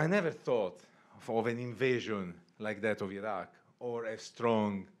 I never thought of an invasion like that of Iraq or a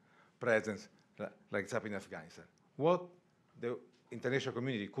strong presence like it's happened in Afghanistan. What the international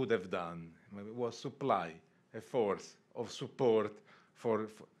community could have done was supply a force of support for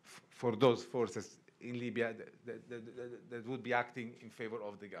those forces in Libya that would be acting in favor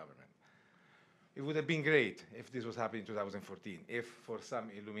of the government. It would have been great if this was happening in 2014, if for some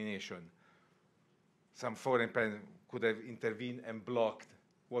illumination, some foreign president could have intervened and blocked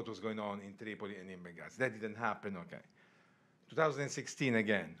what was going on in Tripoli and in Benghazi. That didn't happen, okay. 2016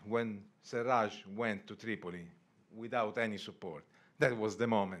 again, when Serraj went to Tripoli without any support, that was the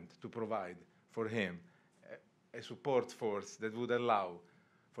moment to provide for him a support force that would allow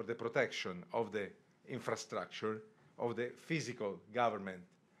for the protection of the infrastructure, of the physical government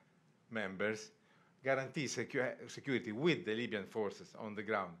members, guarantee security with the Libyan forces on the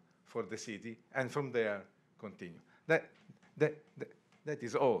ground for the city, and from there continue. That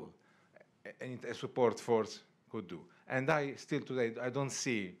is all a support force could do. And I still today, I don't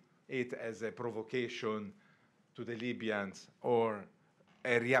see it as a provocation to the Libyans or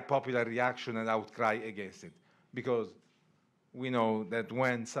a popular reaction and outcry against it, because we know that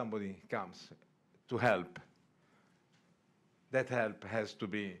when somebody comes to help, that help has to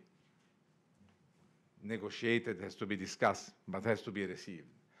be negotiated, has to be discussed, but has to be received.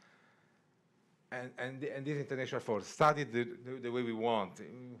 And this international force studied the way we want,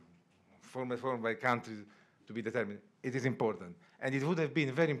 formed by countries to be determined. It is important. And it would have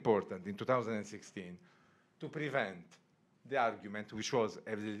been very important in 2016 to prevent the argument, which was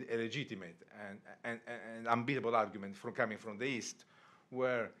a legitimate and unbeatable argument coming from the East,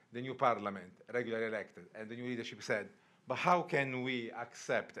 where the new parliament, regularly elected, and the new leadership said, but how can we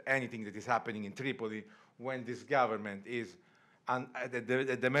accept anything that is happening in Tripoli when this government is at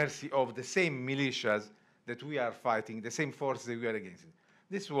the mercy of the same militias that we are fighting, the same forces that we are against?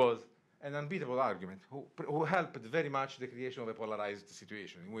 This was an unbeatable argument who helped very much the creation of a polarized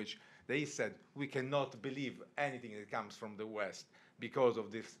situation in which the East said, we cannot believe anything that comes from the West because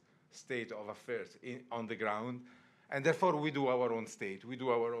of this state of affairs on the ground, and therefore we do our own state, we do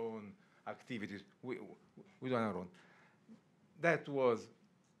our own activities, we do our own. That was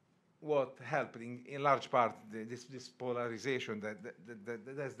what helped in large part this polarization that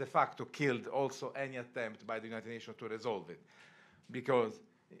has de facto killed also any attempt by the United Nations to resolve it. Because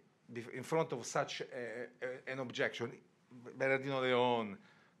in front of such an objection, Bernardino Leon,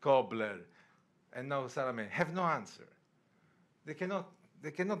 Kobler, and now Salamé have no answer. They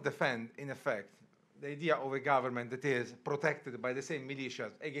cannot defend, in effect, the idea of a government that is protected by the same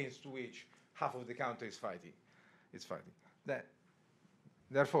militias against which half of the country is fighting.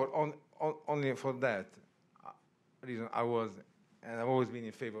 Therefore, only for that reason, I've always been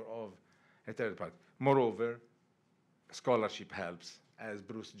in favor of a third party. Moreover, scholarship helps, as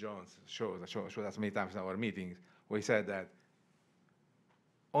Bruce Jones showed us many times in our meetings, where he said that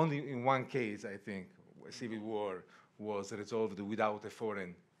only in one case, I think, civil war was resolved without a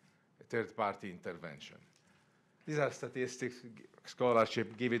foreign third-party intervention. These are statistics,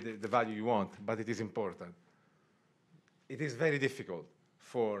 scholarship, give it the value you want, but it is important. It is very difficult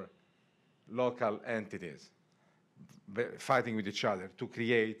for local entities fighting with each other to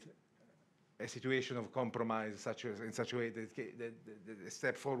create a situation of compromise in such a way that a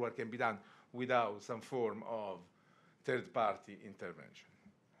step forward can be done without some form of third-party intervention.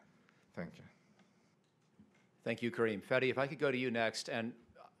 Thank you. Thank you, Karim. Fedi, if I could go to you next, and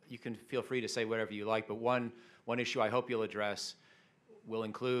you can feel free to say whatever you like, but one issue I hope you'll address will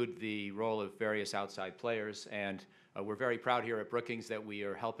include the role of various outside players. And we're very proud here at Brookings that we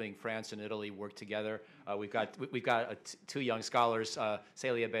are helping France and Italy work together. We've got two young scholars,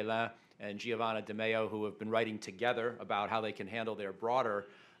 Celia Belin and Giovanna Di Meo, who have been writing together about how they can handle their broader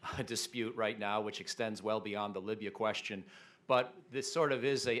dispute right now, which extends well beyond the Libya question. But this sort of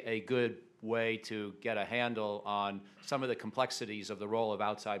is a good way to get a handle on some of the complexities of the role of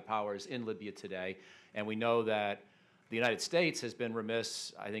outside powers in Libya today. And we know that the United States has been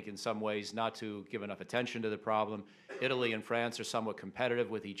remiss, I think, in some ways, not to give enough attention to the problem. Italy and France are somewhat competitive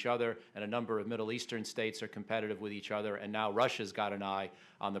with each other, and a number of Middle Eastern states are competitive with each other, and now Russia's got an eye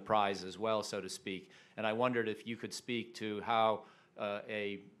on the prize as well, so to speak. And I wondered if you could speak to how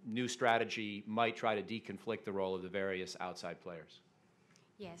a new strategy might try to deconflict the role of the various outside players.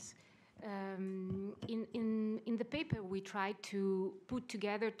 Yes. In the paper, we tried to put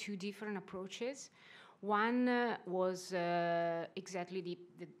together two different approaches. One was exactly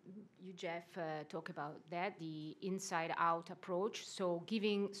you, Jeff, talk about that, the inside-out approach, so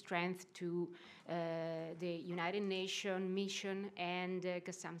giving strength to the United Nations mission and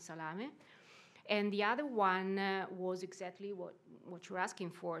Qassam Salameh. And the other one was exactly what you're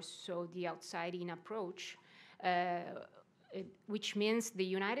asking for, so the outside-in approach, which means the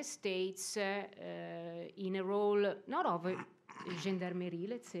United States in a role not of a gendarmerie,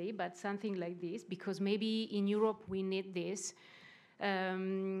 let's say, but something like this, because maybe in Europe we need this.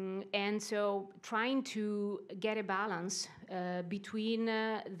 And so trying to get a balance between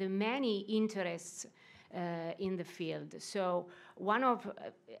the many interests in the field. So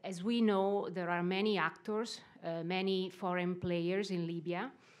as we know, there are many actors, many foreign players in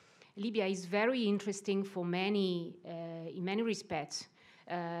Libya. Libya is very interesting for many, in many respects,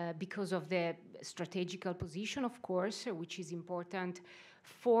 because of the strategical position, of course, which is important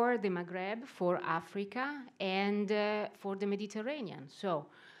for the Maghreb, for Africa, and for the Mediterranean. So,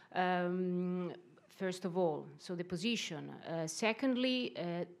 first of all, so the position. Secondly,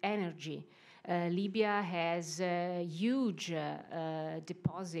 energy. Libya has huge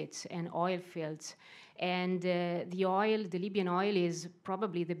deposits and oil fields, and the Libyan oil is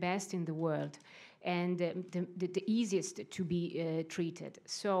probably the best in the world and the easiest to be treated.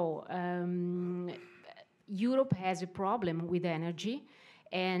 So Europe has a problem with energy,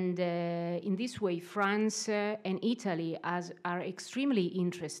 and in this way, France and Italy are extremely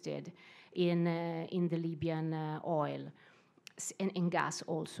interested in the Libyan oil. And gas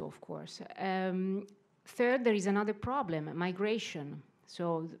also, of course. Third, there is another problem, migration.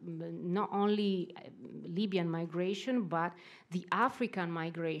 So not only Libyan migration, but the African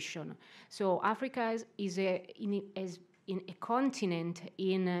migration. So Africa is in a continent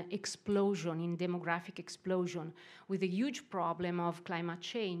in explosion, in demographic explosion, with a huge problem of climate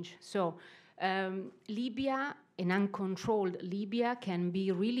change. So Libya, an uncontrolled Libya, can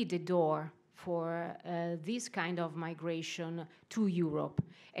be really the door for this kind of migration to Europe.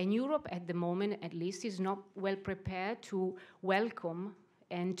 And Europe, at the moment, at least, is not well prepared to welcome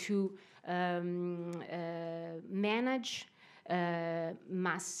and to manage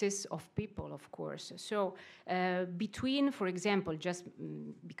masses of people, of course. So between, for example, just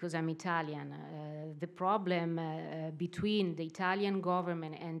because I'm Italian, the problem between the Italian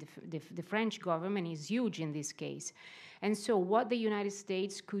government and the French government is huge in this case. And so what the United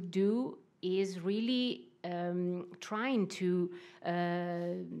States could do is really trying to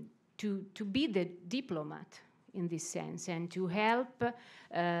be the diplomat in this sense, and to help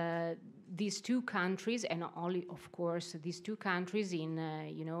these two countries, and not only, of course, these two countries in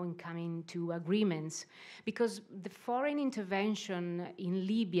in coming to agreements, because the foreign intervention in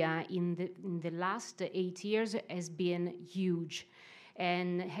Libya in the last 8 years has been huge,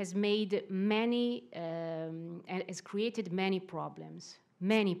 and has made has created many problems.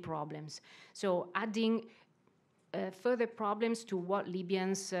 So adding further problems to what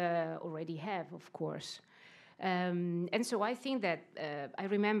Libyans already have, of course. And so I think that I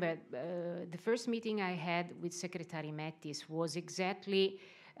remember the first meeting I had with Secretary Mattis was exactly,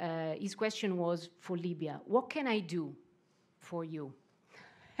 his question was for Libya, what can I do for you?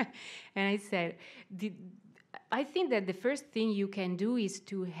 And I said, I think that the first thing you can do is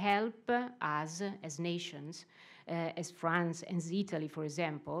to help us as nations, as France and Italy, for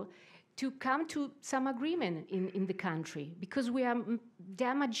example, to come to some agreement in the country, because we are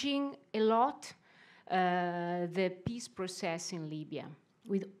damaging a lot the peace process in Libya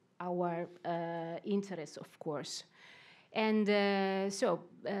with our interests, of course. And so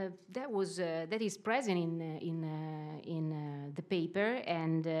that is present in the paper,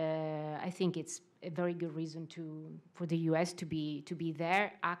 and I think it's a very good reason for the U.S. to be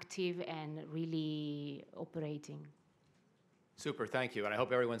there, active and really operating. Super, thank you. And I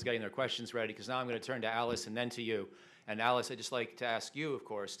hope everyone's getting their questions ready, because now I'm going to turn to Alice and then to you. And Alice, I'd just like to ask you, of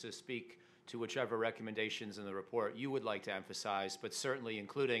course, to speak to whichever recommendations in the report you would like to emphasize, but certainly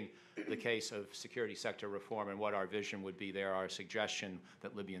including the case of security sector reform and what our vision would be there, our suggestion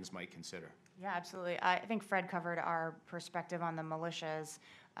that Libyans might consider. Yeah, absolutely. I think Fred covered our perspective on the militias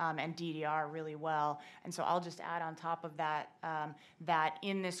and DDR really well. And so I'll just add on top of that, that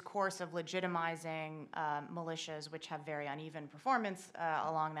in this course of legitimizing militias, which have very uneven performance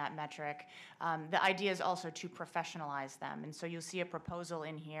along that metric, the idea is also to professionalize them. And so you'll see a proposal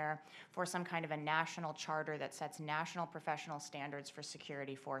in here for some kind of a national charter that sets national professional standards for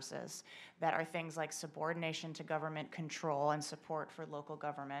security forces that are things like subordination to government control and support for local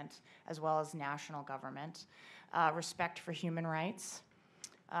government, as well as national government, respect for human rights,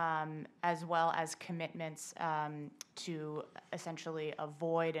 as well as commitments to essentially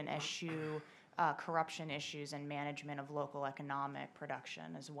avoid and eschew corruption issues and management of local economic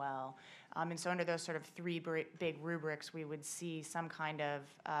production as well. And so under those sort of three big rubrics, we would see some kind of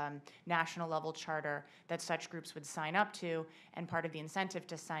national level charter that such groups would sign up to, and part of the incentive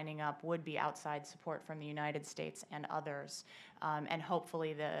to signing up would be outside support from the United States and others. And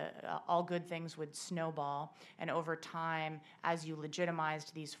hopefully all good things would snowball, and over time, as you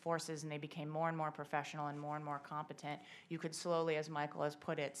legitimized these forces and they became more and more professional and more competent, you could slowly, as Michael has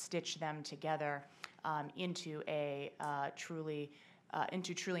put it, stitch them together into truly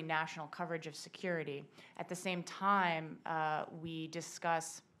national coverage of security. At the same time, we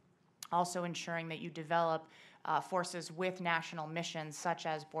discuss also ensuring that you develop forces with national missions, such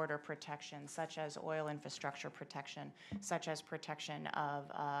as border protection, such as oil infrastructure protection, such as protection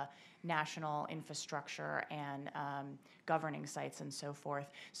of national infrastructure and governing sites and so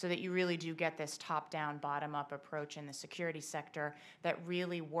forth, so that you really do get this top-down, bottom-up approach in the security sector that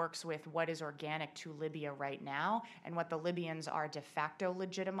really works with what is organic to Libya right now and what the Libyans are de facto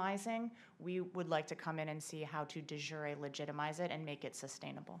legitimizing. We would like to come in and see how to de jure legitimize it and make it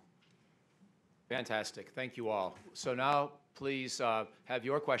sustainable. Fantastic. Thank you all. So now, please have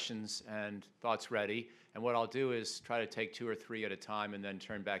your questions and thoughts ready. And what I'll do is try to take 2 or 3 at a time and then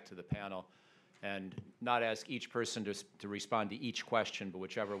turn back to the panel and not ask each person to respond to each question, but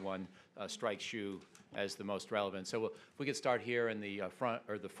whichever one strikes you as the most relevant. So if we could start here in the front,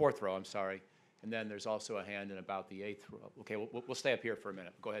 or the 4th row, I'm sorry. And then there's also a hand in about the 8th row. Okay, we'll stay up here for a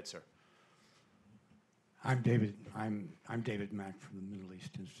minute. Go ahead, sir. I'm David Mack from the Middle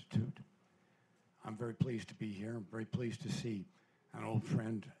East Institute. I'm very pleased to be here. I'm very pleased to see an old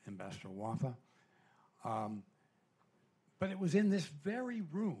friend, Ambassador Wafa. But it was in this very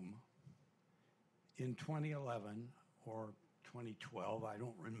room in 2011 or 2012, I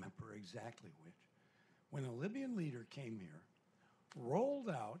don't remember exactly which, when a Libyan leader came here, rolled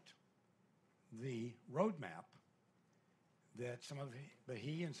out the roadmap that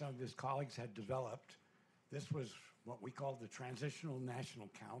he and some of his colleagues had developed. This was what we call the Transitional National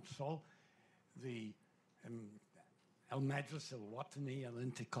Council, the Al-Majlis al-Watani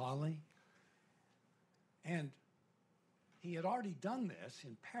al-Intiqali. And he had already done this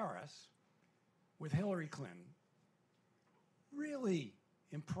in Paris with Hillary Clinton, really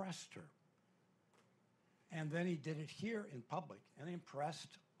impressed her. And then he did it here in public and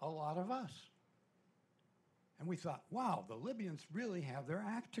impressed a lot of us. And we thought, wow, the Libyans really have their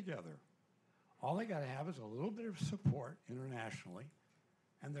act together. All they got to have is a little bit of support internationally,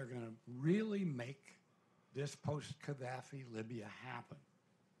 and they're going to really make this post-Gaddafi Libya happen.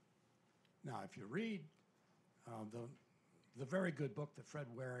 Now, if you read the very good book that Fred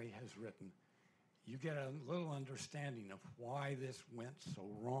Wary has written, you get a little understanding of why this went so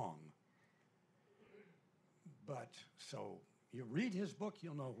wrong. But so you read his book,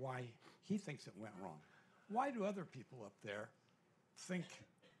 you'll know why he thinks it went wrong. Why do other people up there think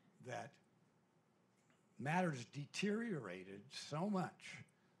that matters deteriorated so much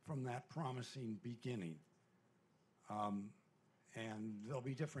from that promising beginning? And there'll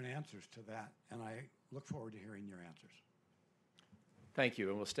be different answers to that, and I look forward to hearing your answers. Thank you,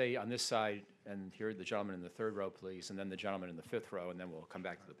 and we'll stay on this side and hear the gentleman in the 3rd row, please, and then the gentleman in the 5th row, and then we'll come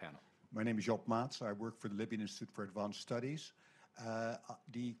back to the panel. My name is Job Maats. I work for the Libyan Institute for Advanced Studies.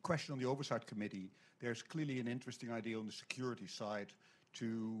 The question on the Oversight Committee, there's clearly an interesting idea on the security side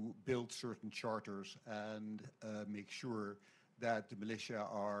to build certain charters and make sure that the militia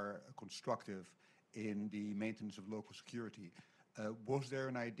are constructive in the maintenance of local security. Was there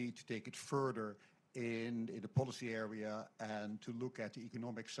an idea to take it further in the policy area and to look at the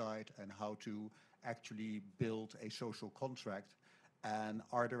economic side and how to actually build a social contract? And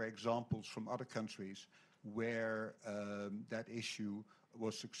are there examples from other countries where that issue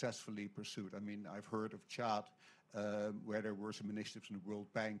was successfully pursued? I mean, I've heard of Chad, where there were some initiatives in the World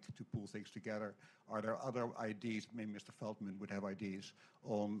Bank to pull things together. Are there other ideas, maybe Mr. Feldman would have ideas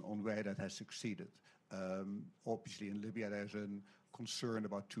on where that has succeeded? Obviously in Libya there's a concern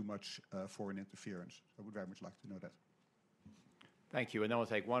about too much foreign interference. I would very much like to know that. Thank you, and then we'll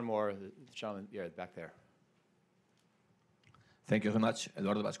take one more. The gentleman, yeah, back there. Thank you very much,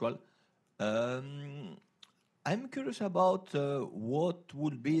 Eduardo Pascual. I'm curious about what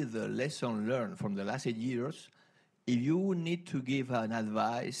would be the lesson learned from the last 8 years if you need to give an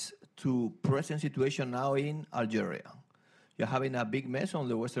advice to present situation now in Algeria. You're having a big mess on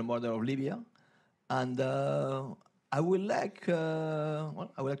the western border of Libya, and I would like to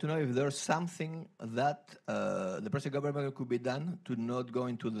know if there's something that the present government could be done to not go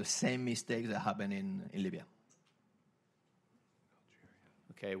into the same mistakes that happened in Libya.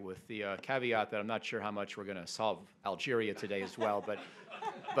 Okay, with the caveat that I'm not sure how much we're going to solve Algeria today as well, but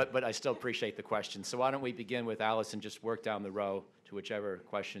but I still appreciate the question. So why don't we begin with Alice and just work down the row to whichever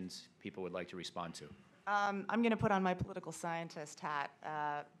questions people would like to respond to. I'm going to put on my political scientist hat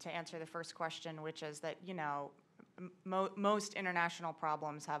to answer the first question, which is that, you know, most international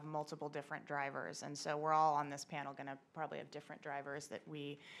problems have multiple different drivers, and so we're all on this panel going to probably have different drivers that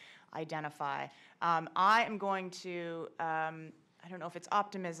we identify. I am going to, I don't know if it's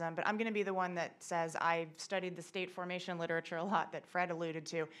optimism, but I'm going to be the one that says I've studied the state formation literature a lot that Fred alluded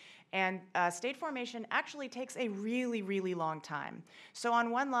to, and state formation actually takes a really, really long time. So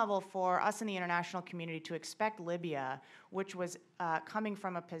on one level, for us in the international community to expect Libya, which was coming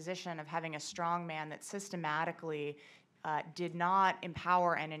from a position of having a strong man that systematically did not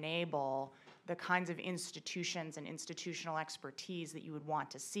empower and enable the kinds of institutions and institutional expertise that you would want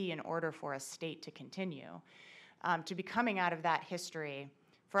to see in order for a state to continue, to be coming out of that history,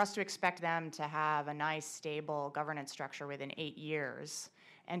 for us to expect them to have a nice, stable governance structure within 8 years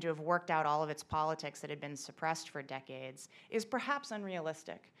and to have worked out all of its politics that had been suppressed for decades is perhaps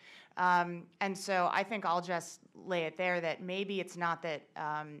unrealistic. And so I think I'll just lay it there that maybe it's not that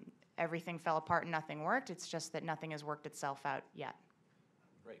everything fell apart and nothing worked, it's just that nothing has worked itself out yet.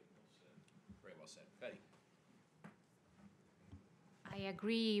 Great. Very well said. Betty. I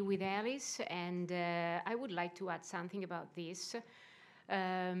agree with Alice, and I would like to add something about this.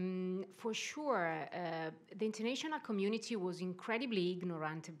 For sure, the international community was incredibly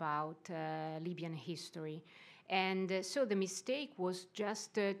ignorant about Libyan history. And so the mistake was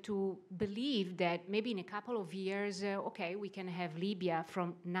just to believe that maybe in a couple of years, okay, we can have Libya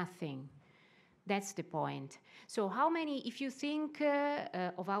from nothing. That's the point. So how many, if you think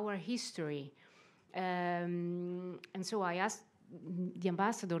of our history, and so I asked the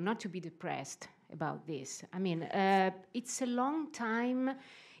ambassador not to be depressed about this. I mean, it's a long time.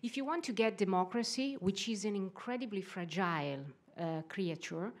 If you want to get democracy, which is an incredibly fragile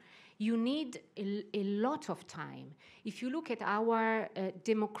creature, you need a lot of time. If you look at our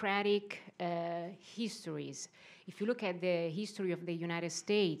democratic histories, if you look at the history of the United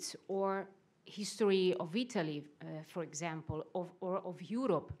States or history of Italy, for example, or of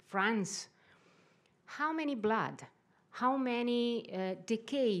Europe, France, how many blood, how many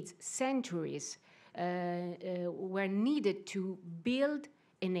decades, centuries were needed to build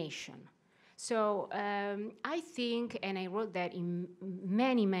a nation? So I think, and I wrote that in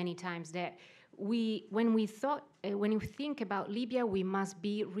many, many times, that when we think about Libya, we must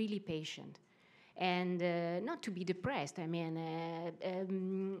be really patient and not to be depressed. I mean,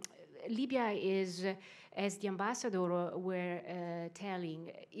 Libya is, as the ambassador were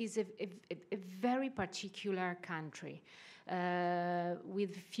telling, is a very particular country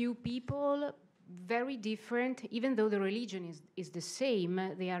with few people, very different. Even though the religion is the same,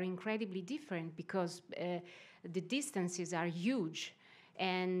 they are incredibly different because the distances are huge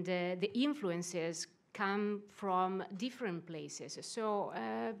and the influences come from different places. So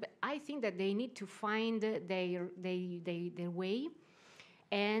I think that they need to find their way.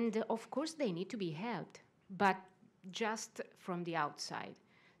 And of course, they need to be helped, but just from the outside.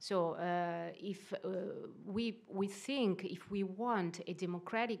 So if we think if we want a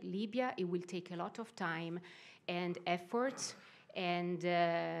democratic Libya, it will take a lot of time and efforts and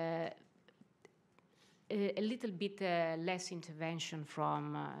a little bit less intervention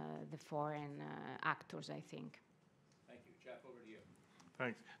from the foreign actors, I think. Thank you. Jeff, over to you.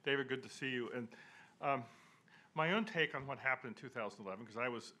 Thanks. David, good to see you. And my own take on what happened in 2011, because I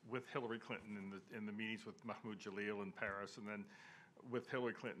was with Hillary Clinton in the meetings with Mahmoud Jalil in Paris, and then with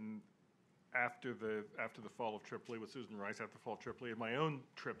Hillary Clinton after the fall of Tripoli, with Susan Rice after the fall of Tripoli, and my own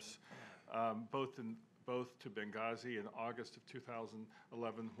trips, both to Benghazi in August of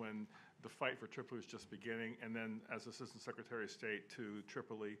 2011 when the fight for Tripoli was just beginning, and then as Assistant Secretary of State to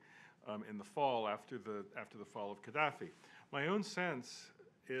Tripoli in the fall after the fall of Gaddafi. My own sense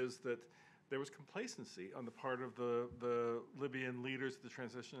is that there was complacency on the part of the Libyan leaders of the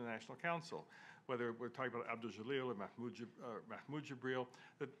Transitional National Council, whether we're talking about Abdul Jalil or Mahmoud Jibril,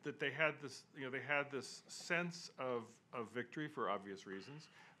 that they had this sense of victory for obvious reasons,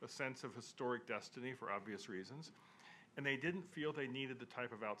 a sense of historic destiny for obvious reasons, and they didn't feel they needed the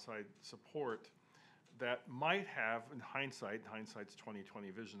type of outside support that might have, in hindsight's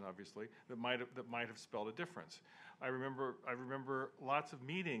 20/20 vision, obviously, that might have spelled a difference. I remember lots of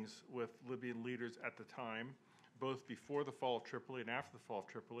meetings with Libyan leaders at the time, both before the fall of Tripoli and after the fall of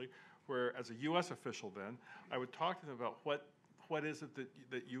Tripoli, where as a U.S. official then, I would talk to them about what is it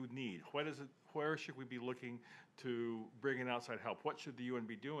that you need? Where should we be looking to bring in outside help? What should the UN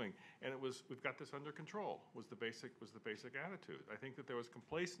be doing? And it was, we've got this under control, was the basic attitude. I think that there was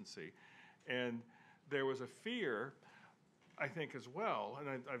complacency, and there was a fear. I think as well,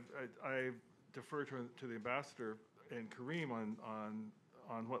 and I defer to the ambassador and Karim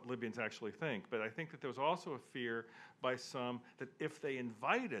on what Libyans actually think, but I think that there was also a fear by some that if they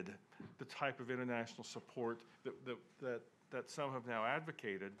invited the type of international support that some have now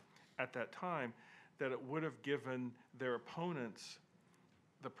advocated at that time, that it would have given their opponents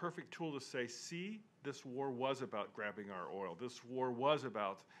the perfect tool to say, see, this war was about grabbing our oil. This war was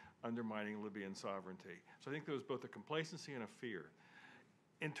about undermining Libyan sovereignty. So I think there was both a complacency and a fear.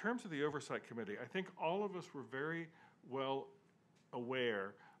 In terms of the Oversight Committee, I think all of us were very well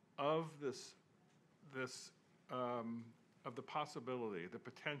aware of of the possibility, the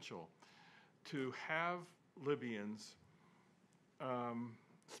potential to have Libyans,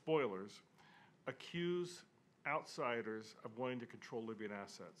 spoilers, accuse outsiders of wanting to control Libyan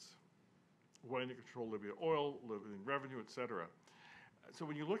assets, wanting to control Libyan oil, Libyan revenue, et cetera. So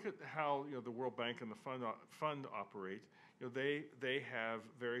when you look at how the World Bank and the fund operate, they have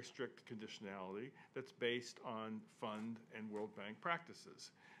very strict conditionality that's based on fund and World Bank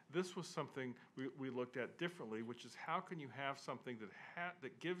practices. This was something we looked at differently, which is how can you have something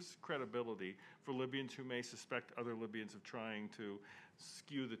that gives credibility for Libyans who may suspect other Libyans of trying to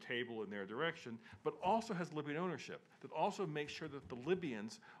skew the table in their direction, but also has Libyan ownership, that also makes sure that the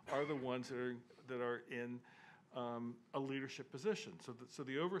Libyans are the ones that are in a leadership position. So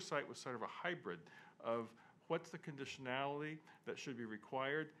the oversight was sort of a hybrid of what's the conditionality that should be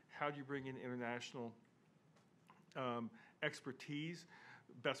required, how do you bring in international expertise,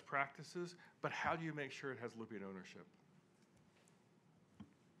 best practices, but how do you make sure it has Libyan ownership?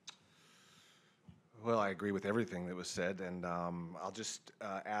 Well, I agree with everything that was said, and I'll just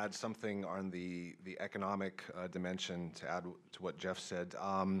add something on the economic dimension to add to what Jeff said.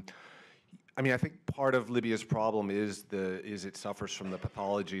 I mean, I think part of Libya's problem is it suffers from the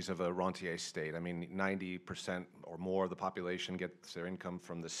pathologies of a rentier state. I mean, 90% or more of the population gets their income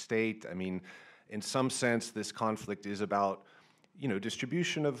from the state. I mean, in some sense, this conflict is about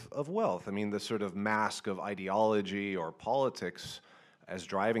distribution of wealth. I mean, the sort of mask of ideology or politics as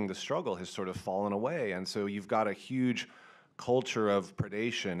driving the struggle has sort of fallen away. And so you've got a huge culture of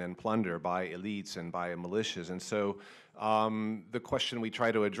predation and plunder by elites and by militias. And so the question we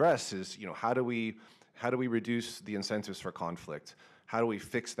try to address is, how do we reduce the incentives for conflict? How do we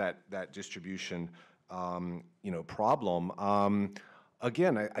fix that distribution, problem?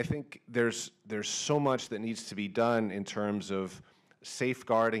 Again, I think there's so much that needs to be done in terms of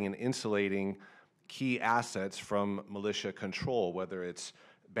safeguarding and insulating key assets from militia control, whether it's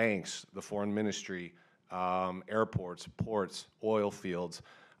banks, the foreign ministry, airports, ports, oil fields.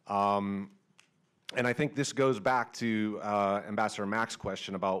 And I think this goes back to Ambassador Mack's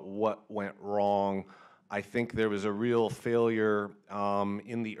question about what went wrong. I think there was a real failure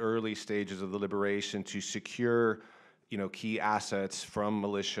in the early stages of the liberation to secure key assets from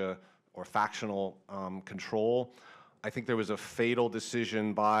militia or factional control. I think there was a fatal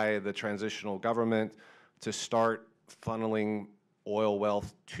decision by the transitional government to start funneling oil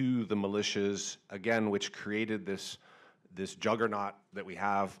wealth to the militias, again, which created this juggernaut that we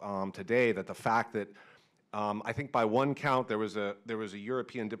have today. That the fact that I think by one count there was a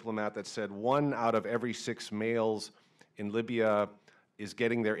European diplomat that said 1 out of every 6 males in Libya is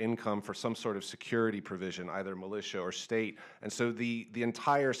getting their income for some sort of security provision, either militia or state. And so the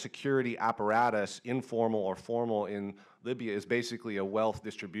entire security apparatus, informal or formal, in Libya is basically a wealth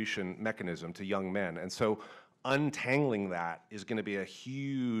distribution mechanism to young men. And so untangling that is going to be a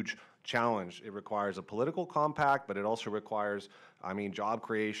huge challenge. It requires a political compact, but it also requires, job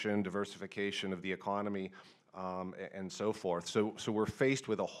creation, diversification of the economy, and so forth. So we're faced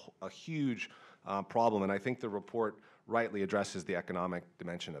with a huge problem, and I think the report rightly addresses the economic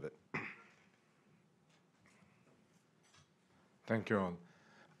dimension of it. Thank you all.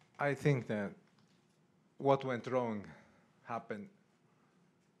 I think that what went wrong happened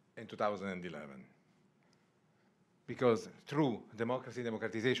in 2011. Because true,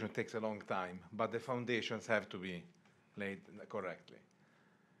 democratization takes a long time, but the foundations have to be laid correctly.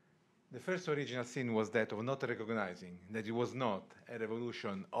 The first original sin was that of not recognizing that it was not a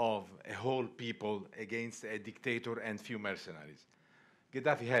revolution of a whole people against a dictator and few mercenaries.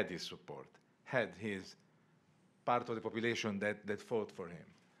 Gaddafi had his support, had his part of the population that fought for him.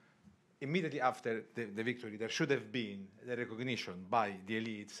 Immediately after the victory, there should have been the recognition by the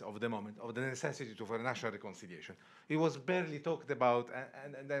elites of the moment of the necessity for national reconciliation. It was barely talked about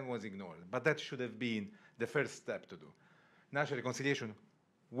and then was ignored, but that should have been the first step to do. National reconciliation.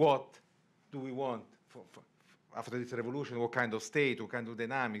 What do we want after this revolution? What kind of state, what kind of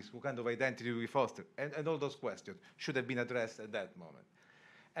dynamics, what kind of identity do we foster? And all those questions should have been addressed at that moment.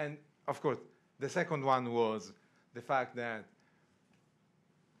 And of course, the second one was the fact that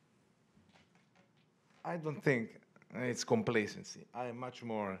I don't think it's complacency. I am much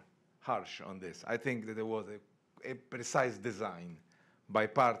more harsh on this. I think that there was a precise design by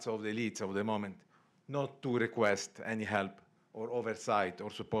parts of the elites of the moment not to request any help or oversight or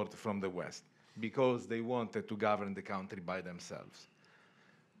support from the West because they wanted to govern the country by themselves.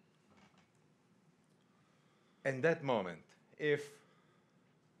 In that moment, if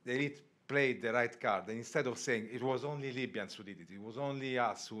the elite played the right card, and instead of saying it was only Libyans who did it, it was only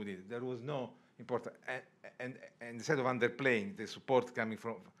us who did it, there was no important, and instead of underplaying the support coming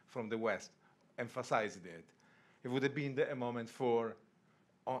from the West, emphasized it, it would have been a moment for,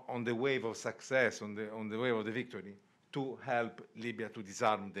 on the wave of success, on the wave of the victory, to help Libya to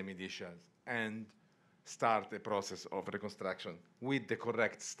disarm the militias and start a process of reconstruction with the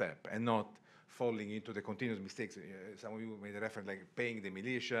correct step and not falling into the continuous mistakes. Some of you made a reference like paying the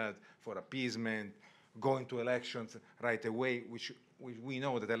militias for appeasement, going to elections right away, which we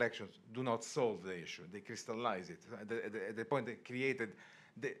know that elections do not solve the issue. They crystallize it. At the point they created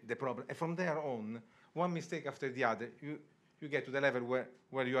the problem. And from there on, one mistake after the other, you get to the level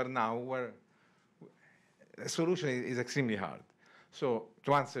where you are now, where the solution is extremely hard. So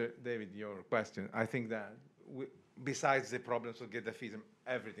to answer, David, your question, I think that besides the problems of Gaddafism,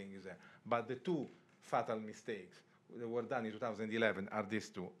 everything is there. But the two fatal mistakes that were done in 2011 are these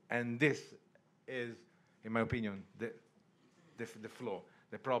two. And this is, in my opinion, the flaw,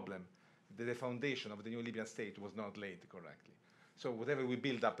 the problem. The foundation of the new Libyan state was not laid correctly. So whatever we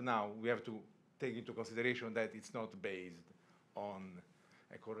build up now, we have to take into consideration that it's not based on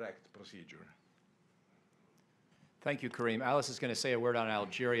a correct procedure. Thank you, Karim. Alice is going to say a word on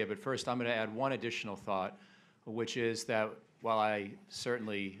Algeria, but first I'm going to add one additional thought, which is that while I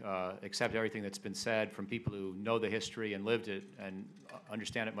certainly accept everything that's been said from people who know the history and lived it and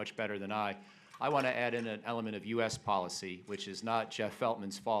understand it much better than I want to add in an element of U.S. policy, which is not Jeff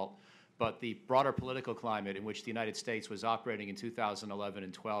Feltman's fault, but the broader political climate in which the United States was operating in 2011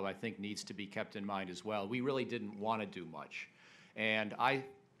 and 12, I think needs to be kept in mind as well. We really didn't want to do much. And I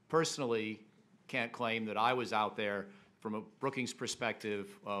personally can't claim that I was out there from a Brookings perspective,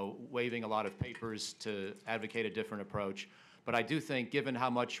 waving a lot of papers to advocate a different approach. But I do think, given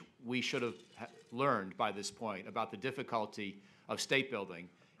how much we should have learned by this point about the difficulty of state building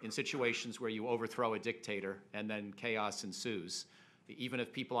in situations where you overthrow a dictator and then chaos ensues, even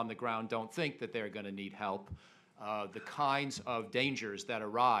if people on the ground don't think that they're going to need help, the kinds of dangers that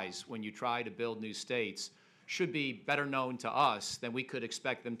arise when you try to build new states should be better known to us than we could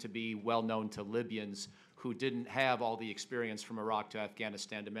expect them to be well known to Libyans who didn't have all the experience from Iraq to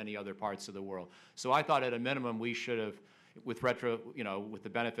Afghanistan to many other parts of the world. So I thought at a minimum we should have, with the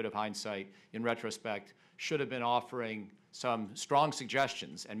benefit of hindsight, in retrospect, should have been offering some strong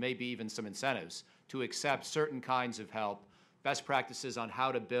suggestions and maybe even some incentives to accept certain kinds of help, best practices on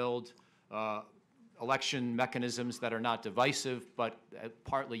how to build election mechanisms that are not divisive but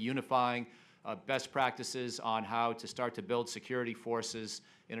partly unifying, best practices on how to start to build security forces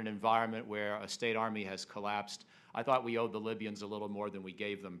in an environment where a state army has collapsed. I thought we owed the Libyans a little more than we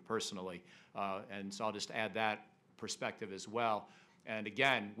gave them personally. And so I'll just add that perspective as well. And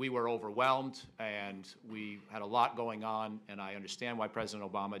again, we were overwhelmed and we had a lot going on, and I understand why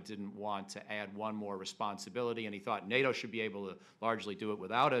President Obama didn't want to add one more responsibility, and he thought NATO should be able to largely do it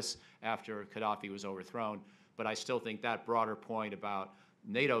without us after Gaddafi was overthrown. But I still think that broader point about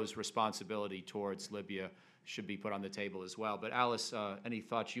NATO's responsibility towards Libya should be put on the table as well. But Alice, any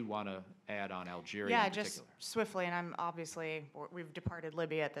thoughts you want to add on Algeria in particular? Yeah, just swiftly, and we've departed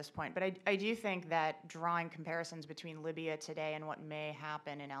Libya at this point, but I do think that drawing comparisons between Libya today and what may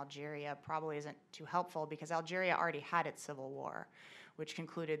happen in Algeria probably isn't too helpful, because Algeria already had its civil war, which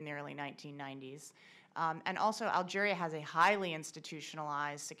concluded in the early 1990s. And also, Algeria has a highly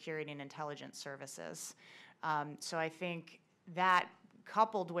institutionalized security and intelligence services. So I think that,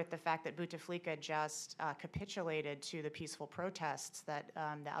 coupled with the fact that Bouteflika just capitulated to the peaceful protests that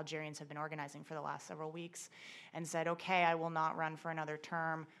the Algerians have been organizing for the last several weeks and said, okay, I will not run for another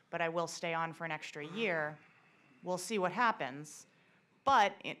term, but I will stay on for an extra year. We'll see what happens.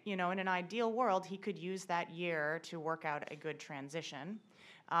 But in an ideal world, he could use that year to work out a good transition.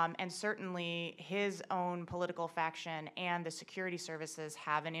 And certainly his own political faction and the security services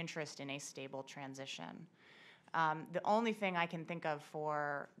have an interest in a stable transition. The only thing I can think of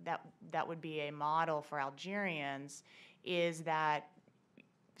for that would be a model for Algerians is that,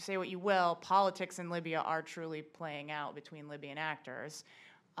 say what you will, politics in Libya are truly playing out between Libyan actors.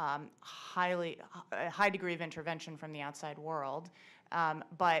 A high degree of intervention from the outside world.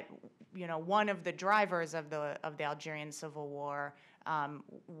 But one of the drivers of the Algerian civil war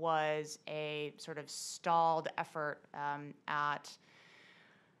was a sort of stalled effort at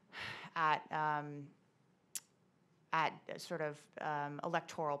sort of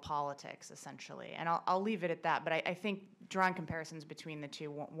electoral politics, essentially. And I'll leave it at that, but I think drawing comparisons between the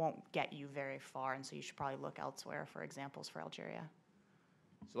two won't get you very far, and so you should probably look elsewhere for examples for Algeria.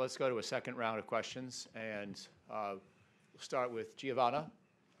 So let's go to a second round of questions, and we'll start with Giovanna,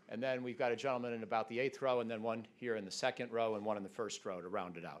 and then we've got a gentleman in about the 8th row, and then one here in the 2nd row, and one in the 1st row to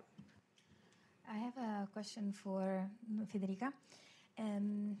round it out. I have a question for Federica.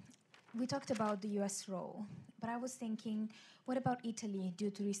 We talked about the U.S. role, but I was thinking, what about Italy? Due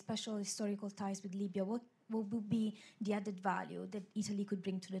to its special historical ties with Libya, what would be the added value that Italy could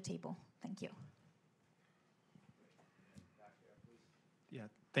bring to the table? Thank you. Yeah,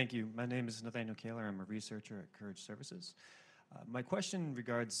 thank you. My name is Nathaniel Kaler. I'm a researcher at Courage Services. My question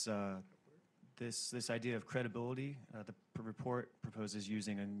regards this idea of credibility. The report proposes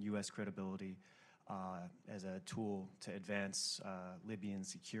using a U.S. credibility as a tool to advance Libyan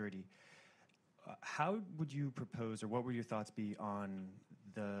security. How would you propose, or what would your thoughts be on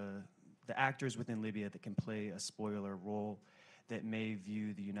the actors within Libya that can play a spoiler role that may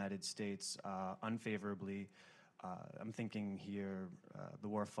view the United States unfavorably? I'm thinking here the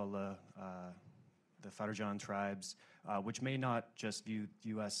Warfallah, the Farajan tribes, which may not just view the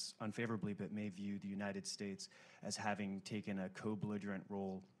U.S. unfavorably, but may view the United States as having taken a co-belligerent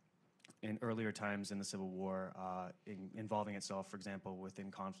role in earlier times in the Civil War, involving itself, for example,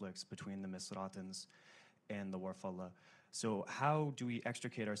 within conflicts between the Misratans and the Warfallah. So how do we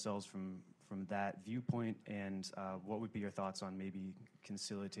extricate ourselves from that viewpoint, and what would be your thoughts on maybe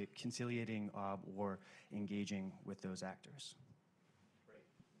conciliating or engaging with those actors? Great.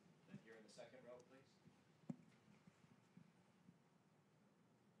 And here in the 2nd row, please.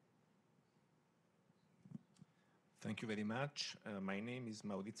 Thank you very much. My name is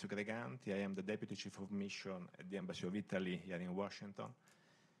Maurizio Greganti. I am the Deputy Chief of Mission at the Embassy of Italy here in Washington.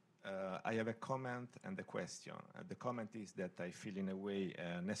 I have a comment and a question. The comment is that I feel in a way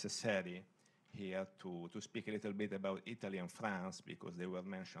necessary here to speak a little bit about Italy and France, because they were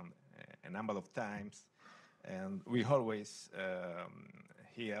mentioned a number of times. And we always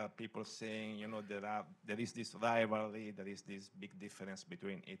hear people saying, you know, there is this rivalry, there is this big difference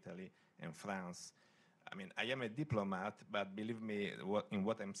between Italy and France. I mean, I am a diplomat, but believe me, in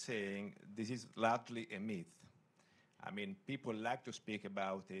what I'm saying, this is largely a myth. I mean, people like to speak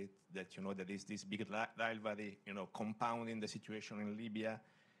about it, that, you know, there is this big rivalry, you know, compounding the situation in Libya.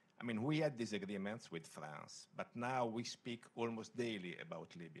 I mean, we had disagreements with France, but now we speak almost daily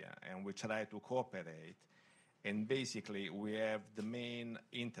about Libya, and we try to cooperate. And basically, we have the main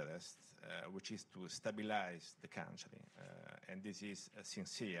interest, which is to stabilize the country. And this is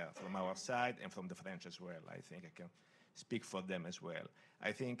sincere from our side and from the French as well. I think I can speak for them as well.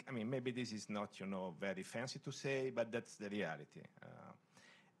 I think, I mean, maybe this is not, you know, very fancy to say, but that's the reality.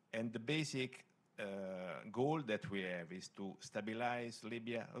 And the basic goal that we have is to stabilize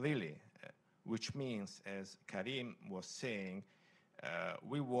Libya really, which means, as Karim was saying,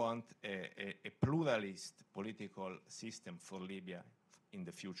 we want a pluralist political system for Libya in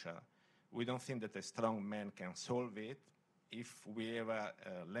the future. We don't think that a strong man can solve it. If we ever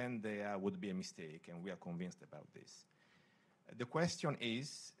land there, would be a mistake, and we are convinced about this. The question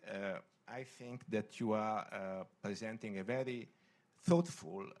is, I think that you are presenting a very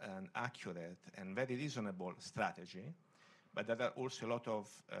thoughtful and accurate and very reasonable strategy, but there are also a lot of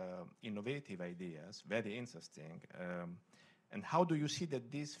innovative ideas, very interesting. And how do you see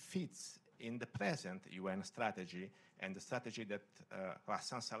that this fits in the present UN strategy and the strategy that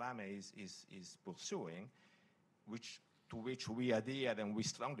Hassan Salameh is pursuing, to which we adhere and we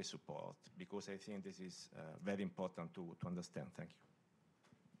strongly support, because I think this is very important to understand. Thank you.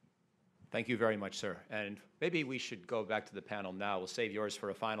 Thank you very much, sir. And maybe we should go back to the panel now. We'll save yours for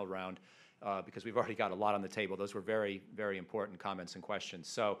a final round because we've already got a lot on the table. Those were very, very important comments and questions.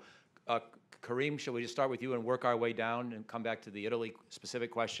 So, Karim, shall we just start with you and work our way down and come back to the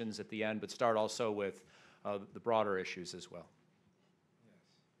Italy-specific questions at the end, but start also with the broader issues as well?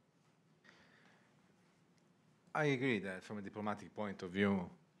 I agree that from a diplomatic point of view,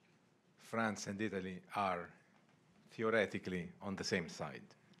 France and Italy are theoretically on the same side.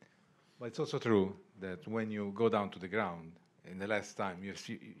 But it's also true that when you go down to the ground, in the last time, you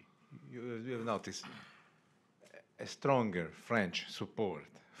have noticed a stronger French support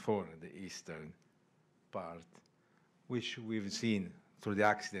for the eastern part, which we've seen through the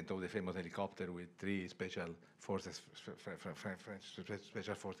accident of the famous helicopter with 3 special forces, French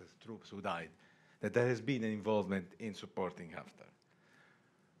special forces troops who died, that there has been an involvement in supporting Haftar.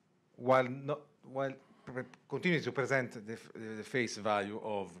 While continues to present the face value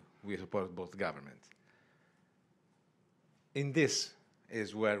of we support both governments. In this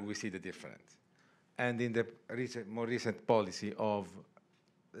is where we see the difference. And in the more recent policy of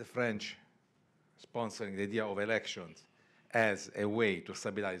the French sponsoring the idea of elections as a way to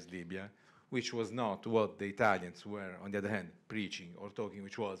stabilize Libya, which was not what the Italians were, on the other hand, preaching or talking,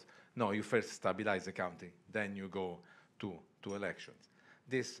 which was, no, you first stabilize the country, then you go to elections.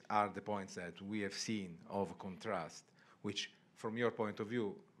 These are the points that we have seen of contrast, which, from your point of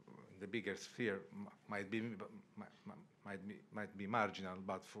view, the bigger sphere might be marginal,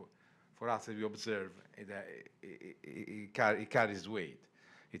 but for us, as we observe, it carries weight.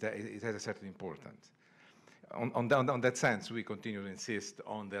 It has a certain importance. On that sense, we continue to insist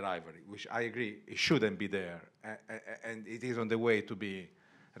on the rivalry, which I agree it shouldn't be there, and it is on the way to be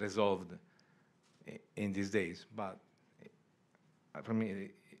resolved in these days. But for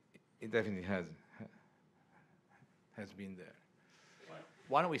me, it definitely has been there.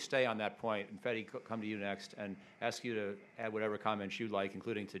 Why don't we stay on that point, and Fedi, come to you next, and ask you to add whatever comments you'd like,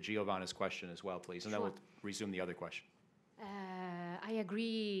 including to Giovanna's question as well, please, and then we'll resume the other question. I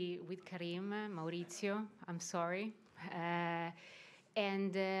agree with Karim, Maurizio, I'm sorry.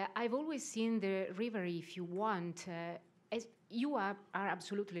 And I've always seen the rivalry, if you want, as you are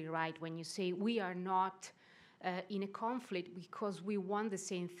absolutely right when you say we are not in a conflict because we want the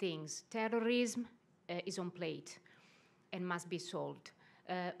same things. Terrorism is on plate and must be solved.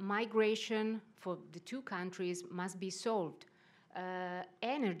 Migration for the two countries must be solved.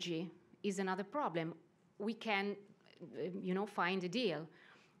 Energy is another problem. We can find a deal,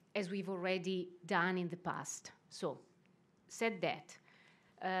 as we've already done in the past. So, said that,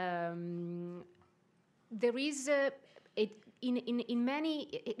 there is in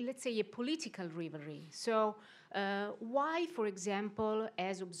many, let's say, a political rivalry. So, why, for example,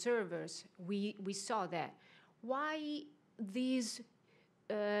 as observers, we saw that? Why these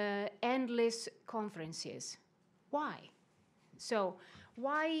endless conferences? Why? So,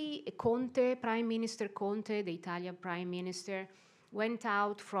 why Conte, Prime Minister Conte, the Italian Prime Minister, went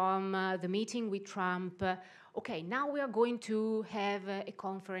out from the meeting with Trump, okay, now we are going to have a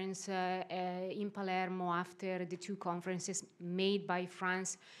conference in Palermo after the two conferences made by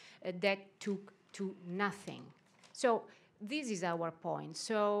France that took to nothing. So this is our point.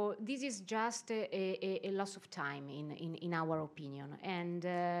 So this is just a loss of time in our opinion. And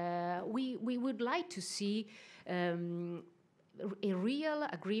we would like to see a real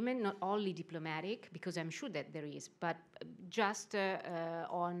agreement, not only diplomatic, because I'm sure that there is, but just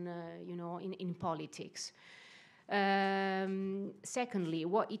in politics. Secondly,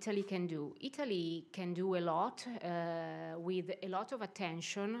 what Italy can do. Italy can do a lot with a lot of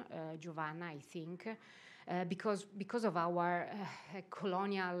attention, Giovanna, I think, because of our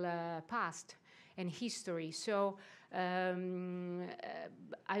colonial past and history. So I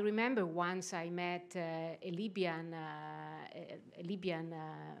remember once I met a Libyan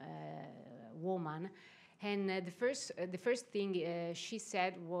woman, and the first thing she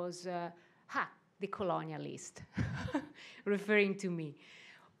said was, the colonialist, referring to me,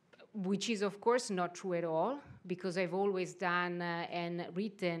 which is of course not true at all, because I've always done and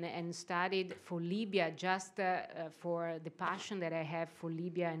written and studied for Libya just for the passion that I have for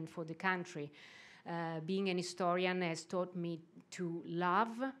Libya and for the country. Being an historian has taught me to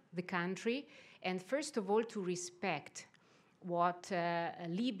love the country and first of all to respect what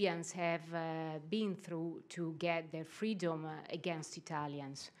Libyans have been through to get their freedom against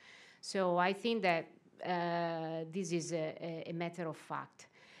Italians. So I think that this is a matter of fact.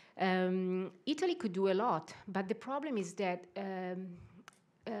 Italy could do a lot, but the problem is that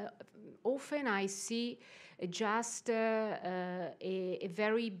often I see just a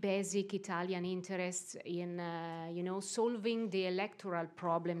very basic Italian interest in solving the electoral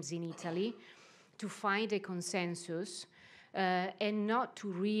problems in Italy, to find a consensus, and not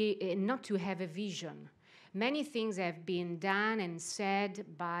to have a vision. Many things have been done and said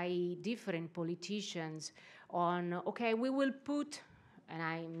by different politicians on, okay, we will put, and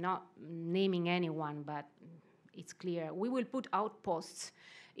I'm not naming anyone, but it's clear, we will put outposts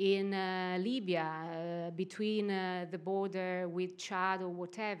in Libya between the border with Chad or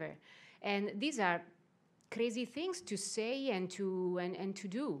whatever. And these are crazy things to say and to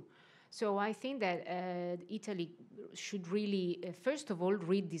do. So I think that Italy should really, first of all,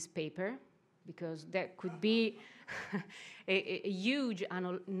 read this paper, because that could be a huge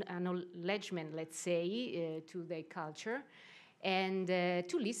acknowledgement, let's say, to their culture, and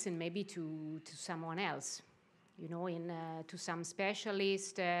to listen maybe to someone else, to some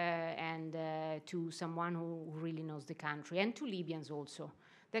specialist and to someone who really knows the country, and to Libyans also.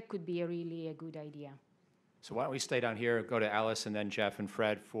 That could be really a good idea. So why don't we stay down here, go to Alice and then Jeff and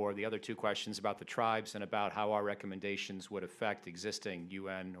Fred for the other two questions about the tribes and about how our recommendations would affect existing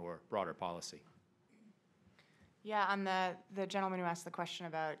UN or broader policy. Yeah, on the gentleman who asked the question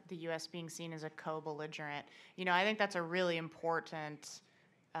about the U.S. being seen as a co-belligerent, I think that's a really important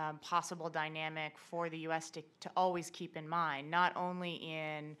possible dynamic for the U.S. to always keep in mind, not only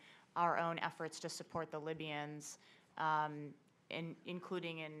in our own efforts to support the Libyans,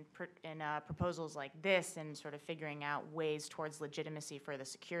 including in proposals like this and sort of figuring out ways towards legitimacy for the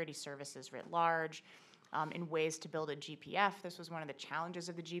security services writ large, in ways to build a GPF. This was one of the challenges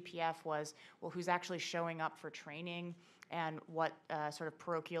of the GPF was, well, who's actually showing up for training and what sort of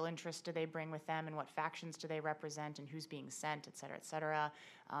parochial interest do they bring with them and what factions do they represent and who's being sent, et cetera, et cetera.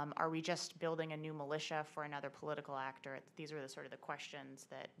 Are we just building a new militia for another political actor? These were the sort of the questions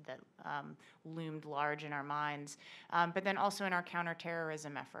that loomed large in our minds. But then also in our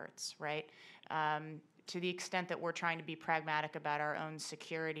counterterrorism efforts, right? To the extent that we're trying to be pragmatic about our own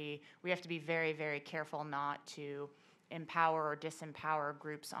security, we have to be very, very careful not to empower or disempower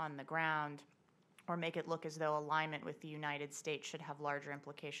groups on the ground or make it look as though alignment with the United States should have larger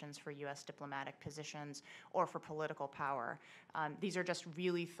implications for U.S. diplomatic positions or for political power. These are just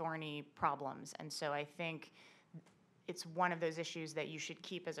really thorny problems, and so I think it's one of those issues that you should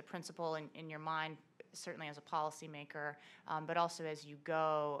keep as a principle in your mind, certainly as a policymaker, but also as you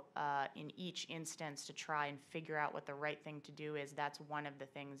go in each instance to try and figure out what the right thing to do is. That's one of the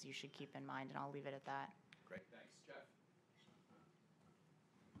things you should keep in mind, and I'll leave it at that. Great, thanks. Jeff?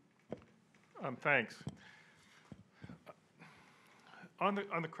 Thanks. On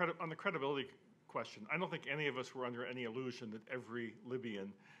the credibility question, I don't think any of us were under any illusion that every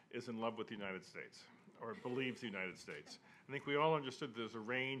Libyan is in love with the United States or believes the United States. I think we all understood there's a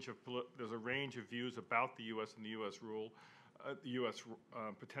range of views about the U.S. and the U.S. rule, the U.S.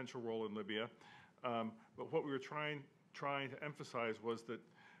 Potential role in Libya. But what we were trying to emphasize was that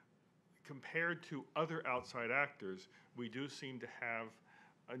compared to other outside actors, we do seem to have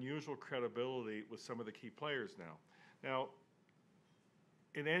unusual credibility with some of the key players now. Now,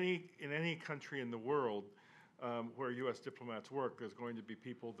 in any country in the world where U.S. diplomats work, there's going to be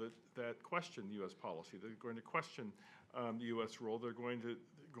people that question U.S. policy. They're going to question the U.S. role. They're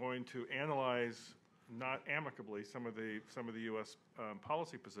going to analyze, not amicably, some of the U.S.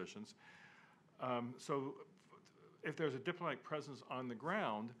 Policy positions. So, if there's a diplomatic presence on the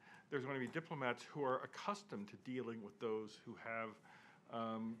ground, there's going to be diplomats who are accustomed to dealing with those who have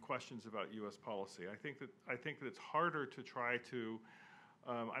questions about U.S. policy. I think that it's harder to try to,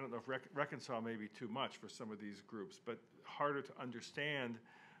 I don't know if reconcile maybe too much for some of these groups, but harder to understand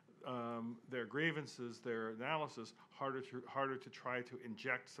their grievances, their analysis, harder to try to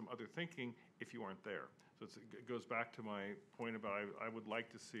inject some other thinking if you aren't there. So it goes back to my point about I would like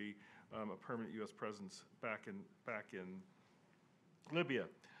to see a permanent U.S. presence back in Libya.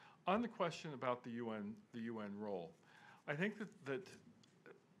 On the question about the UN role, I think that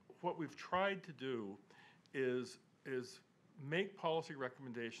what we've tried to do is make policy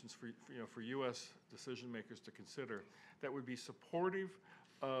recommendations for U.S. decision makers to consider that would be supportive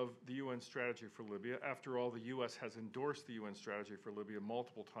of the UN strategy for Libya. After all, the U.S. has endorsed the UN strategy for Libya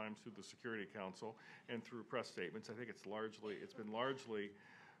multiple times through the Security Council and through press statements. I think it's been largely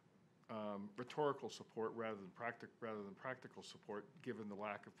rhetorical support rather than practical support, given the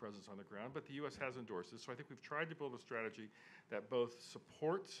lack of presence on the ground. But the U.S. has endorsed this, so I think we've tried to build a strategy that both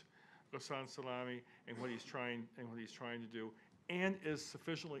supports Ghassan Salami and what he's trying to do, and is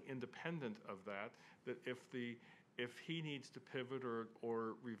sufficiently independent of that if he needs to pivot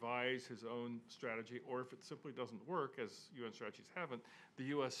or revise his own strategy, or if it simply doesn't work, as UN strategies haven't, the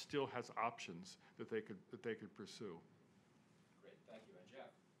U.S. still has options that they could pursue. Great, thank you. And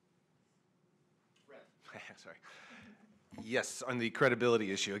Jeff? Fred? Sorry. Yes, on the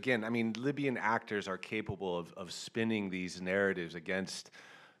credibility issue, again, I mean, Libyan actors are capable of spinning these narratives against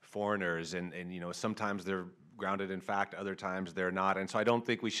foreigners, and sometimes they're grounded in fact, other times they're not, and so I don't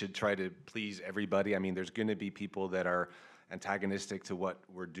think we should try to please everybody. I mean, there's going to be people that are antagonistic to what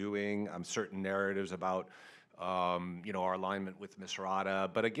we're doing, certain narratives about our alignment with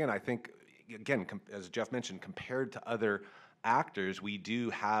Misrata, but again, I think, as Jeff mentioned, compared to other actors, we do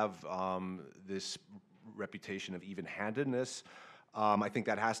have this reputation of even-handedness. I think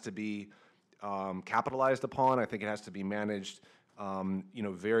that has to be capitalized upon. I think it has to be managed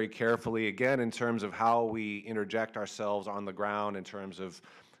very carefully, again, in terms of how we interject ourselves on the ground, in terms of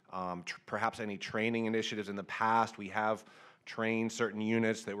perhaps any training initiatives. In the past, we have trained certain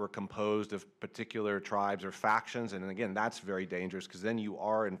units that were composed of particular tribes or factions, and again, that's very dangerous, because then you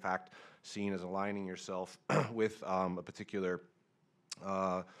are, in fact, seen as aligning yourself with a particular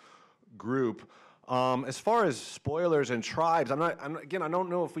group. As far as spoilers and tribes, again, I don't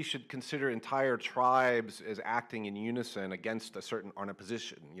know if we should consider entire tribes as acting in unison against on a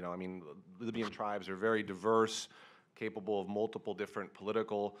position. You know, I mean, Libyan tribes are very diverse, capable of multiple different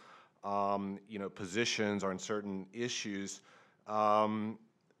political, positions on certain issues.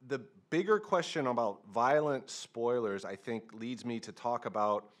 The bigger question about violent spoilers, I think, leads me to talk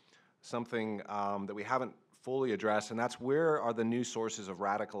about something that we haven't fully addressed, and that's where are the new sources of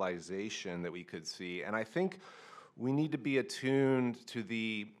radicalization that we could see. And I think we need to be attuned to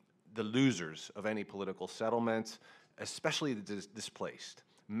the losers of any political settlement, especially the displaced.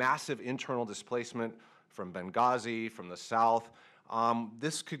 Massive internal displacement from Benghazi, from the south.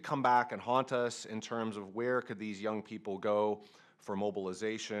 This could come back and haunt us in terms of where could these young people go for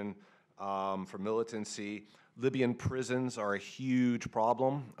mobilization, for militancy. Libyan prisons are a huge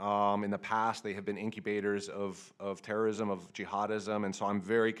problem. In the past, they have been incubators of terrorism, of jihadism, and so I'm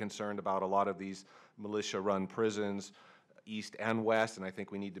very concerned about a lot of these militia-run prisons, east and west, and I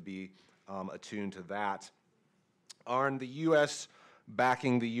think we need to be attuned to that. On the U.S.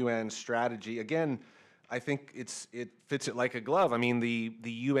 backing the UN strategy, again, I think it fits it like a glove. I mean, the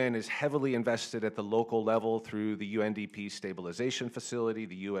UN is heavily invested at the local level through the UNDP stabilization facility.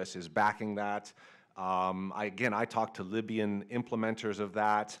 The U.S. is backing that. I talked to Libyan implementers of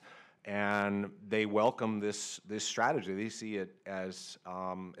that, and they welcome this strategy. They see it as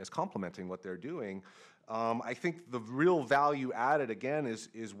complementing what they're doing. I think the real value added, again,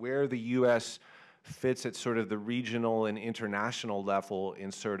 is where the U.S. fits at sort of the regional and international level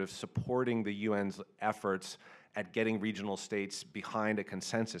in sort of supporting the UN's efforts at getting regional states behind a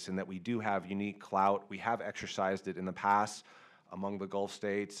consensus, in that we do have unique clout. We have exercised it in the past among the Gulf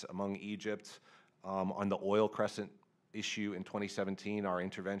states, among Egypt. On the oil crescent issue in 2017, our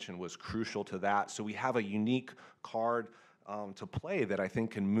intervention was crucial to that. So we have a unique card to play that I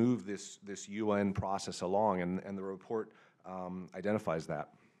think can move this UN process along, and the report identifies that.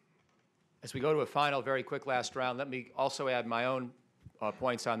 As we go to a final, very quick last round, let me also add my own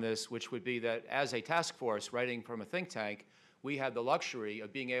points on this, which would be that as a task force writing from a think tank, we had the luxury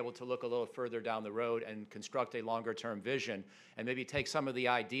of being able to look a little further down the road and construct a longer-term vision and maybe take some of the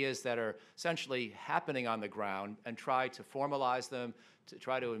ideas that are essentially happening on the ground and try to formalize them, to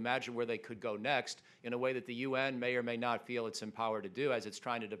try to imagine where they could go next in a way that the UN may or may not feel it's empowered to do as it's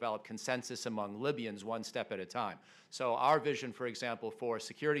trying to develop consensus among Libyans one step at a time. So our vision, for example, for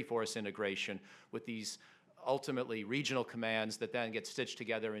security force integration with these ultimately regional commands that then get stitched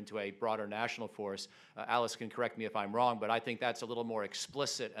together into a broader national force. Alice can correct me if I'm wrong, but I think that's a little more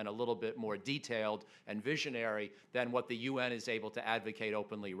explicit and a little bit more detailed and visionary than what the UN is able to advocate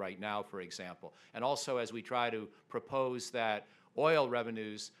openly right now, for example. And also as we try to propose that oil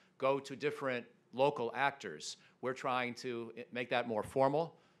revenues go to different local actors, we're trying to make that more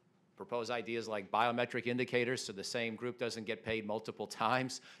formal, propose ideas like biometric indicators so the same group doesn't get paid multiple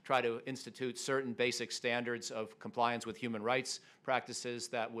times, try to institute certain basic standards of compliance with human rights practices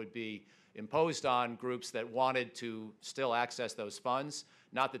that would be imposed on groups that wanted to still access those funds.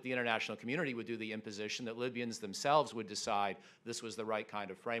 Not that the international community would do the imposition, that Libyans themselves would decide this was the right kind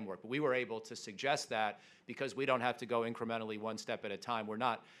of framework. But we were able to suggest that because we don't have to go incrementally one step at a time. We're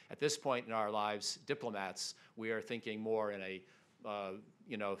not, at this point in our lives, diplomats. We are thinking more in a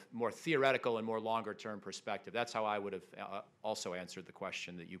more theoretical and more longer-term perspective. That's how I would have also answered the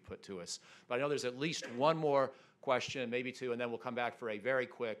question that you put to us. But I know there's at least one more question, maybe two, and then we'll come back for a very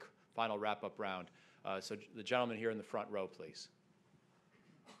quick final wrap-up round. So the gentleman here in the front row, please.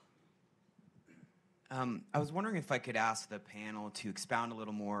 I was wondering if I could ask the panel to expound a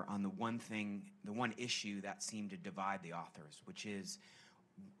little more on the one issue that seemed to divide the authors, which is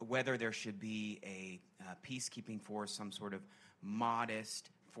whether there should be a peacekeeping force, some sort of modest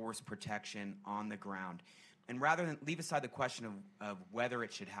force protection on the ground. And rather than leave aside the question of whether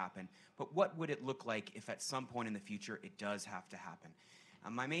it should happen, but what would it look like if at some point in the future it does have to happen?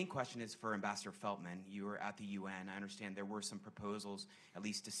 My main question is for Ambassador Feltman. You were at the UN. I understand there were some proposals at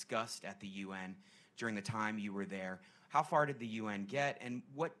least discussed at the UN during the time you were there. How far did the UN get, and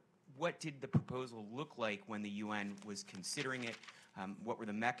what did the proposal look like when the UN was considering it? What were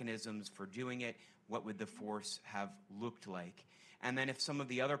the mechanisms for doing it? What would the force have looked like? And then if some of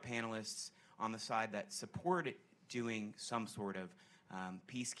the other panelists on the side that supported doing some sort of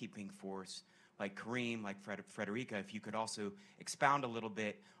peacekeeping force, like Kareem, like Frederica, if you could also expound a little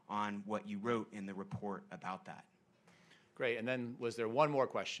bit on what you wrote in the report about that. Great, and then was there one more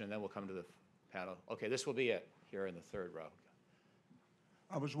question, and then we'll come to the panel. Okay, this will be it here in the third row.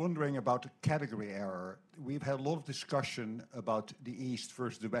 I was wondering about the category error. We've had a lot of discussion about the East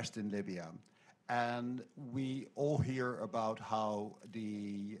versus the West in Libya. And we all hear about how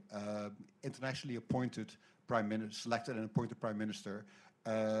the internationally appointed prime minister, selected and appointed prime minister,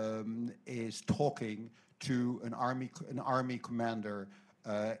 is talking to an army commander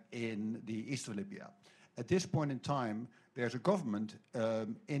in the east of Libya. At this point in time, there's a government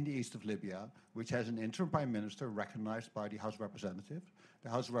in the east of Libya which has an interim prime minister recognized by the House of Representatives. The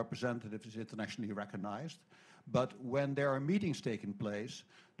House of Representatives is internationally recognized. But when there are meetings taking place,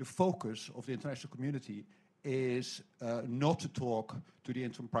 the focus of the international community is not to talk to the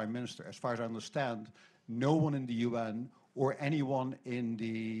interim prime minister. As far as I understand, no one in the UN or anyone in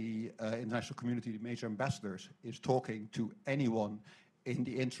the international community, the major ambassadors, is talking to anyone in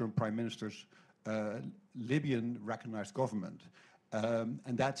the interim prime minister's Libyan recognized government. And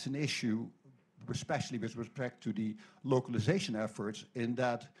that's an issue, especially with respect to the localization efforts, in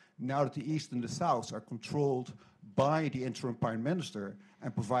that now that the East and the South are controlled by the interim prime minister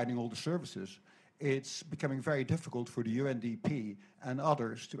and providing all the services, it's becoming very difficult for the UNDP and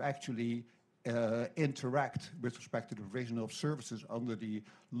others to actually interact with respect to the provision of services under the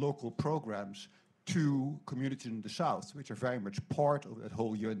local programs to communities in the South, which are very much part of that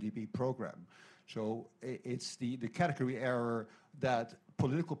whole UNDP program. So it's the category error that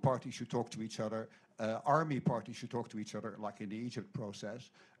political parties should talk to each other, army parties should talk to each other, like in the Egypt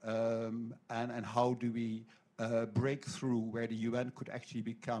process, and how do we break through where the UN could actually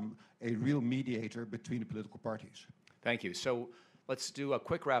become a real mediator between the political parties. Thank you. So let's do a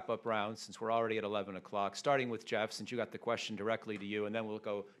quick wrap-up round since we're already at 11 o'clock, starting with Jeff, since you got the question directly to you, and then we'll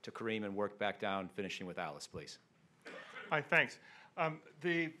go to Kareem and work back down, finishing with Alice, please. Hi, thanks.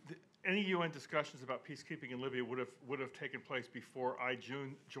 Any UN discussions about peacekeeping in Libya would have taken place before I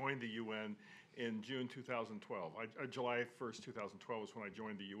joined the UN in June 2012. July 1st, 2012 was when I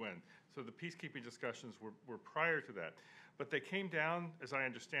joined the UN. So the peacekeeping discussions were prior to that. But they came down, as I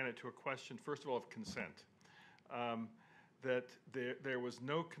understand it, to a question, first of all, of consent. That there was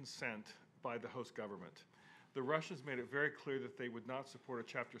no consent by the host government. The Russians made it very clear that they would not support a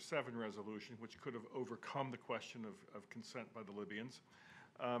Chapter 7 resolution, which could have overcome the question of consent by the Libyans.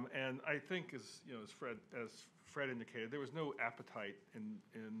 And I think, as Fred indicated, there was no appetite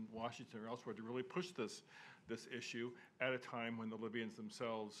in Washington or elsewhere to really push this issue at a time when the Libyans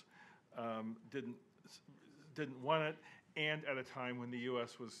themselves didn't want it, and at a time when the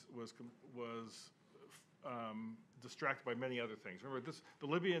U.S. was distracted by many other things. Remember, the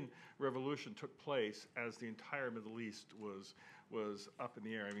Libyan revolution took place as the entire Middle East was up in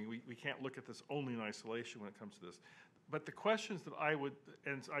the air. I mean, we can't look at this only in isolation when it comes to this. But the questions that I would,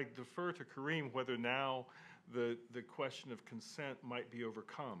 and I defer to Kareem, whether now the question of consent might be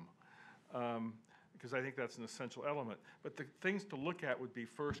overcome, because I think that's an essential element. But the things to look at would be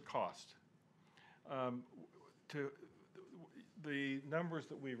first cost. The numbers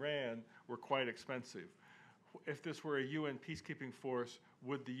that we ran were quite expensive. If this were a UN peacekeeping force,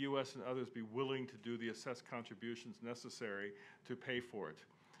 would the U.S. and others be willing to do the assessed contributions necessary to pay for it?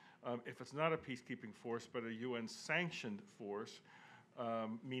 If it's not a peacekeeping force, but a UN-sanctioned force,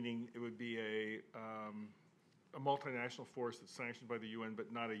 meaning it would be a multinational force that's sanctioned by the UN,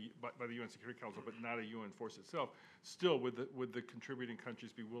 but not by the UN Security Council, but not a UN force itself, still would the contributing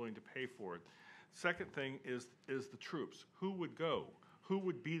countries be willing to pay for it? Second thing is the troops. Who would go? Who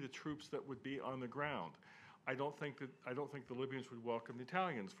would be the troops that would be on the ground? I don't think the Libyans would welcome the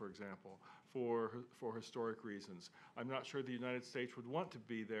Italians, for example, for historic reasons. I'm not sure the United States would want to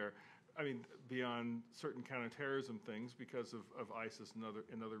be there. I mean, beyond certain counterterrorism things because of ISIS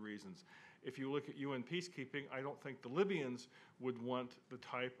and other reasons. If you look at UN peacekeeping, I don't think the Libyans would want the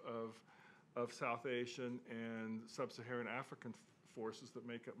type of South Asian and Sub-Saharan African forces that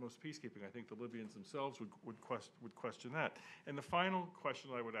make up most peacekeeping. I think the Libyans themselves would question that. And the final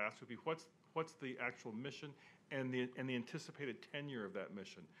question I would ask would be, what's the actual mission and the anticipated tenure of that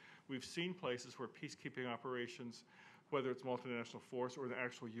mission? We've seen places where peacekeeping operations, whether it's multinational force or the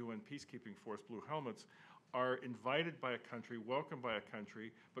actual UN peacekeeping force, Blue Helmets, are invited by a country, welcomed by a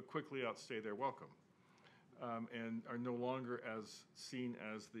country, but quickly outstay their welcome, and are no longer as seen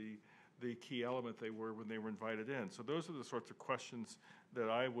as the key element they were when they were invited in. So those are the sorts of questions that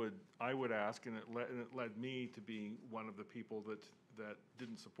I would ask, and it led me to being one of the people that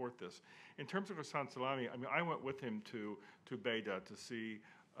didn't support this. In terms of Hassan Salami, I mean, I went with him to Beida to see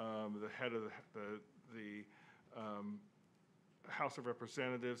the head of the House of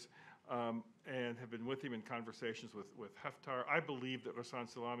Representatives, and have been with him in conversations with Haftar. I believe that Hassan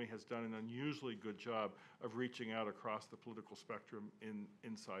Salami has done an unusually good job of reaching out across the political spectrum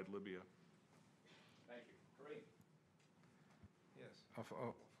inside Libya. Thank you. Kareem. Yes,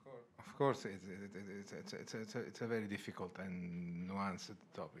 of course, it's a very difficult and nuanced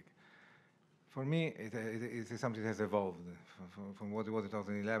topic. For me, it is something that has evolved from what it was in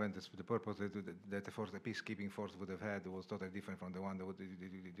 2011. The purpose that the peacekeeping force would have had was totally different from the one that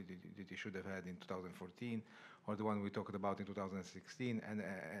it should have had in 2014, or the one we talked about in 2016,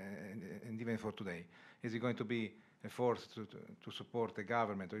 and even for today. Is it going to be a force to support the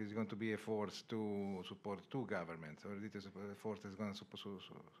government, or is it going to be a force to support two governments, or is it a force that's going to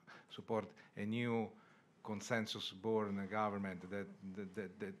support a new consensus-born government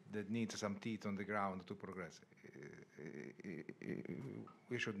that needs some teeth on the ground to progress?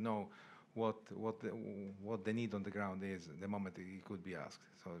 We should know what the need on the ground is the moment it could be asked.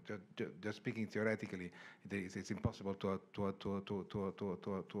 So just speaking theoretically, it's impossible to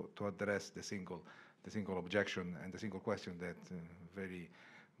address the single objection and the single question that very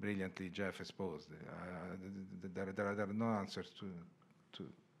brilliantly Jeff has posed. There are no answers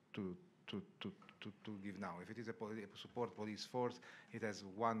to give now. If it is a support police force, it has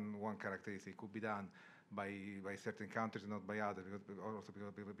one characteristic. It could be done by certain countries, not by others,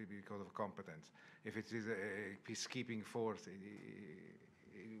 because of competence. If it is a peacekeeping force,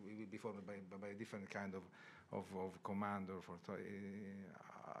 it will be formed by a different kind of command or force. So,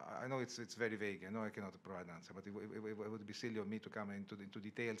 I know it's very vague. I know I cannot provide an answer, but it would be silly of me to come into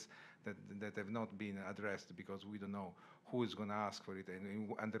details that have not been addressed, because we don't know who is going to ask for it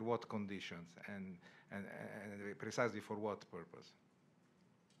and under what conditions and precisely for what purpose.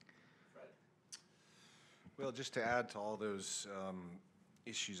 Well, just to add to all those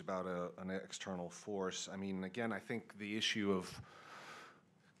issues about an external force, I mean, again, I think the issue of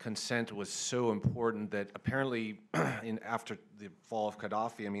consent was so important that apparently after the fall of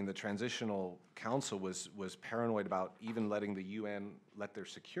Gaddafi, I mean, the Transitional Council was paranoid about even letting the UN let their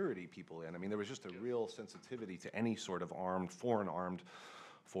security people in. I mean, there was just a real sensitivity to any sort of foreign armed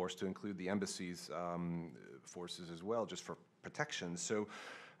force, to include the embassy's forces as well, just for protection. So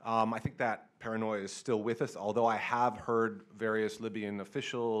I think that paranoia is still with us, although I have heard various Libyan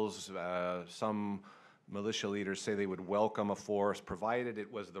officials, some militia leaders say they would welcome a force, provided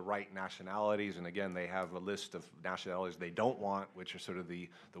it was the right nationalities. And again, they have a list of nationalities they don't want, which are sort of the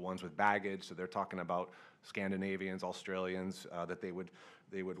ones with baggage. So they're talking about Scandinavians, Australians that they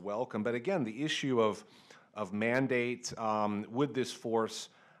would welcome. But again, the issue of mandate, would this force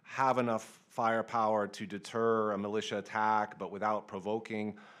have enough firepower to deter a militia attack, but without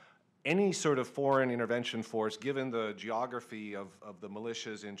provoking any sort of foreign intervention force? Given the geography of the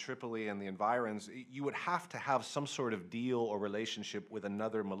militias in Tripoli and the environs, you would have to have some sort of deal or relationship with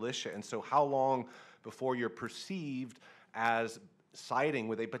another militia. And so how long before you're perceived as siding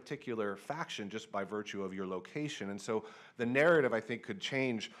with a particular faction just by virtue of your location? And so the narrative, I think, could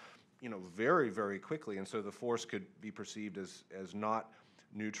change, very, very quickly. And so the force could be perceived as not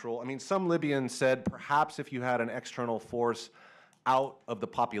neutral. I mean, some Libyans said perhaps if you had an external force out of the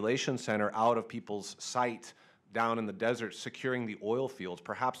population center, out of people's sight, down in the desert, securing the oil fields,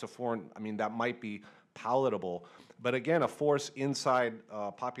 perhaps that might be palatable. But again, a force inside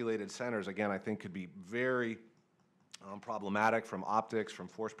populated centers, again, I think could be very problematic from optics, from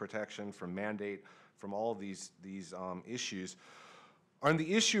force protection, from mandate, from all of these issues. On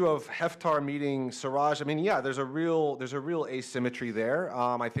the issue of Haftar meeting Sarraj, I mean, yeah, there's a real asymmetry there.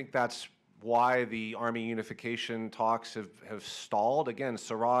 I think that's why the army unification talks have stalled. Again,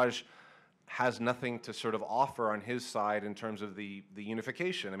 Sarraj has nothing to sort of offer on his side in terms of the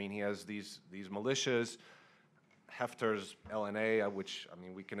unification. I mean, he has these militias, Haftar's LNA, which, I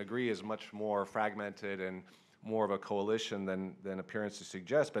mean, we can agree is much more fragmented and more of a coalition than appearances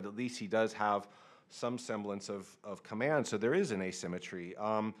suggest, but at least he does have some semblance of command, so there is an asymmetry.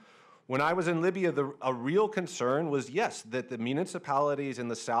 When I was in Libya, a real concern was, yes, that the municipalities in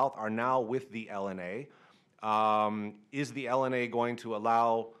the south are now with the LNA. Is the LNA going to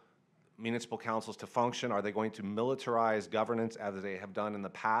allow municipal councils to function? Are they going to militarize governance as they have done in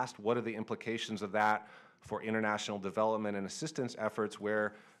the past? What are the implications of that for international development and assistance efforts,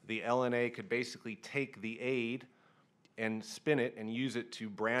 where the LNA could basically take the aid and spin it and use it to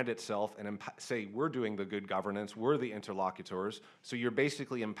brand itself and say, we're doing the good governance, we're the interlocutors. So you're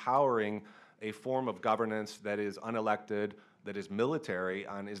basically empowering a form of governance that is unelected, that is military,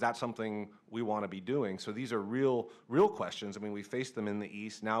 and is that something we want to be doing? So these are real questions. I mean, we faced them in the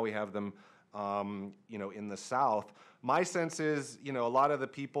East, now we have them in the South. My sense is, a lot of the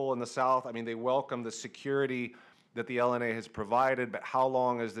people in the South, I mean, they welcome the security that the LNA has provided, but how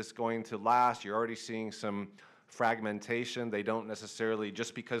long is this going to last? You're already seeing some fragmentation. They don't necessarily,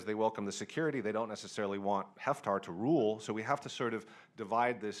 just because they welcome the security, they don't necessarily want Haftar to rule. So we have to sort of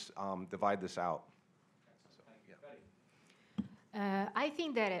divide this out. I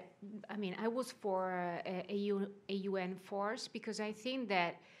think that, I was for a UN force, because I think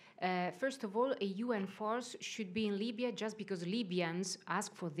that First of all, a UN force should be in Libya just because Libyans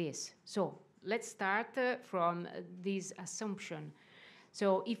ask for this. So let's start from this assumption.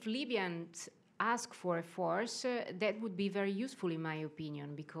 So if Libyans ask for a force, that would be very useful in my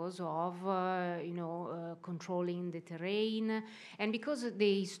opinion because of controlling the terrain, and because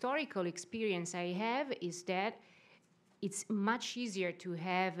the historical experience I have is that it's much easier to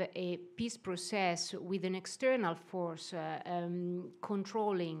have a peace process with an external force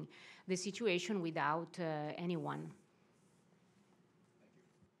controlling the situation without anyone.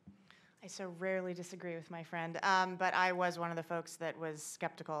 I so rarely disagree with my friend, but I was one of the folks that was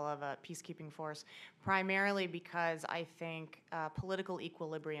skeptical of a peacekeeping force, primarily because I think political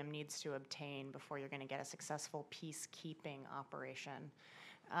equilibrium needs to obtain before you're going to get a successful peacekeeping operation.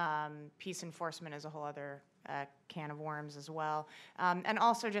 Peace enforcement is a whole other can of worms as well. And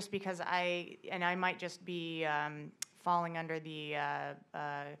also just because I might just be falling under the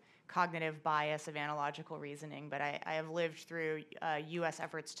cognitive bias of analogical reasoning, but I have lived through U.S.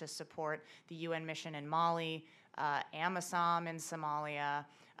 efforts to support the UN mission in Mali, AMISOM in Somalia,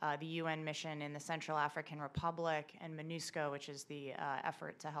 the UN mission in the Central African Republic, and MONUSCO, which is the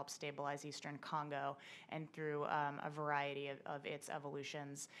effort to help stabilize Eastern Congo, and through a variety of its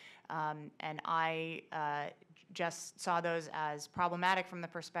evolutions. And I just saw those as problematic from the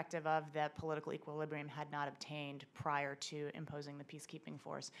perspective of that political equilibrium had not obtained prior to imposing the peacekeeping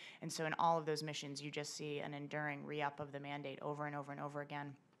force. And so in all of those missions, you just see an enduring re-up of the mandate over and over and over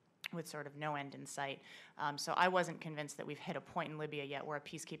again, with sort of no end in sight. So I wasn't convinced that we've hit a point in Libya yet where a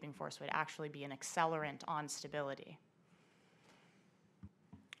peacekeeping force would actually be an accelerant on stability.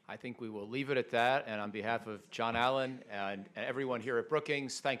 I think we will leave it at that. And on behalf of John Allen and everyone here at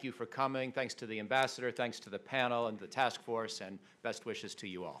Brookings, thank you for coming. Thanks to the ambassador, thanks to the panel and the task force, and best wishes to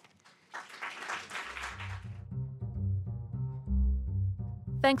you all.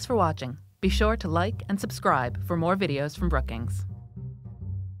 Thanks for watching. Be sure to like and subscribe for more videos from Brookings.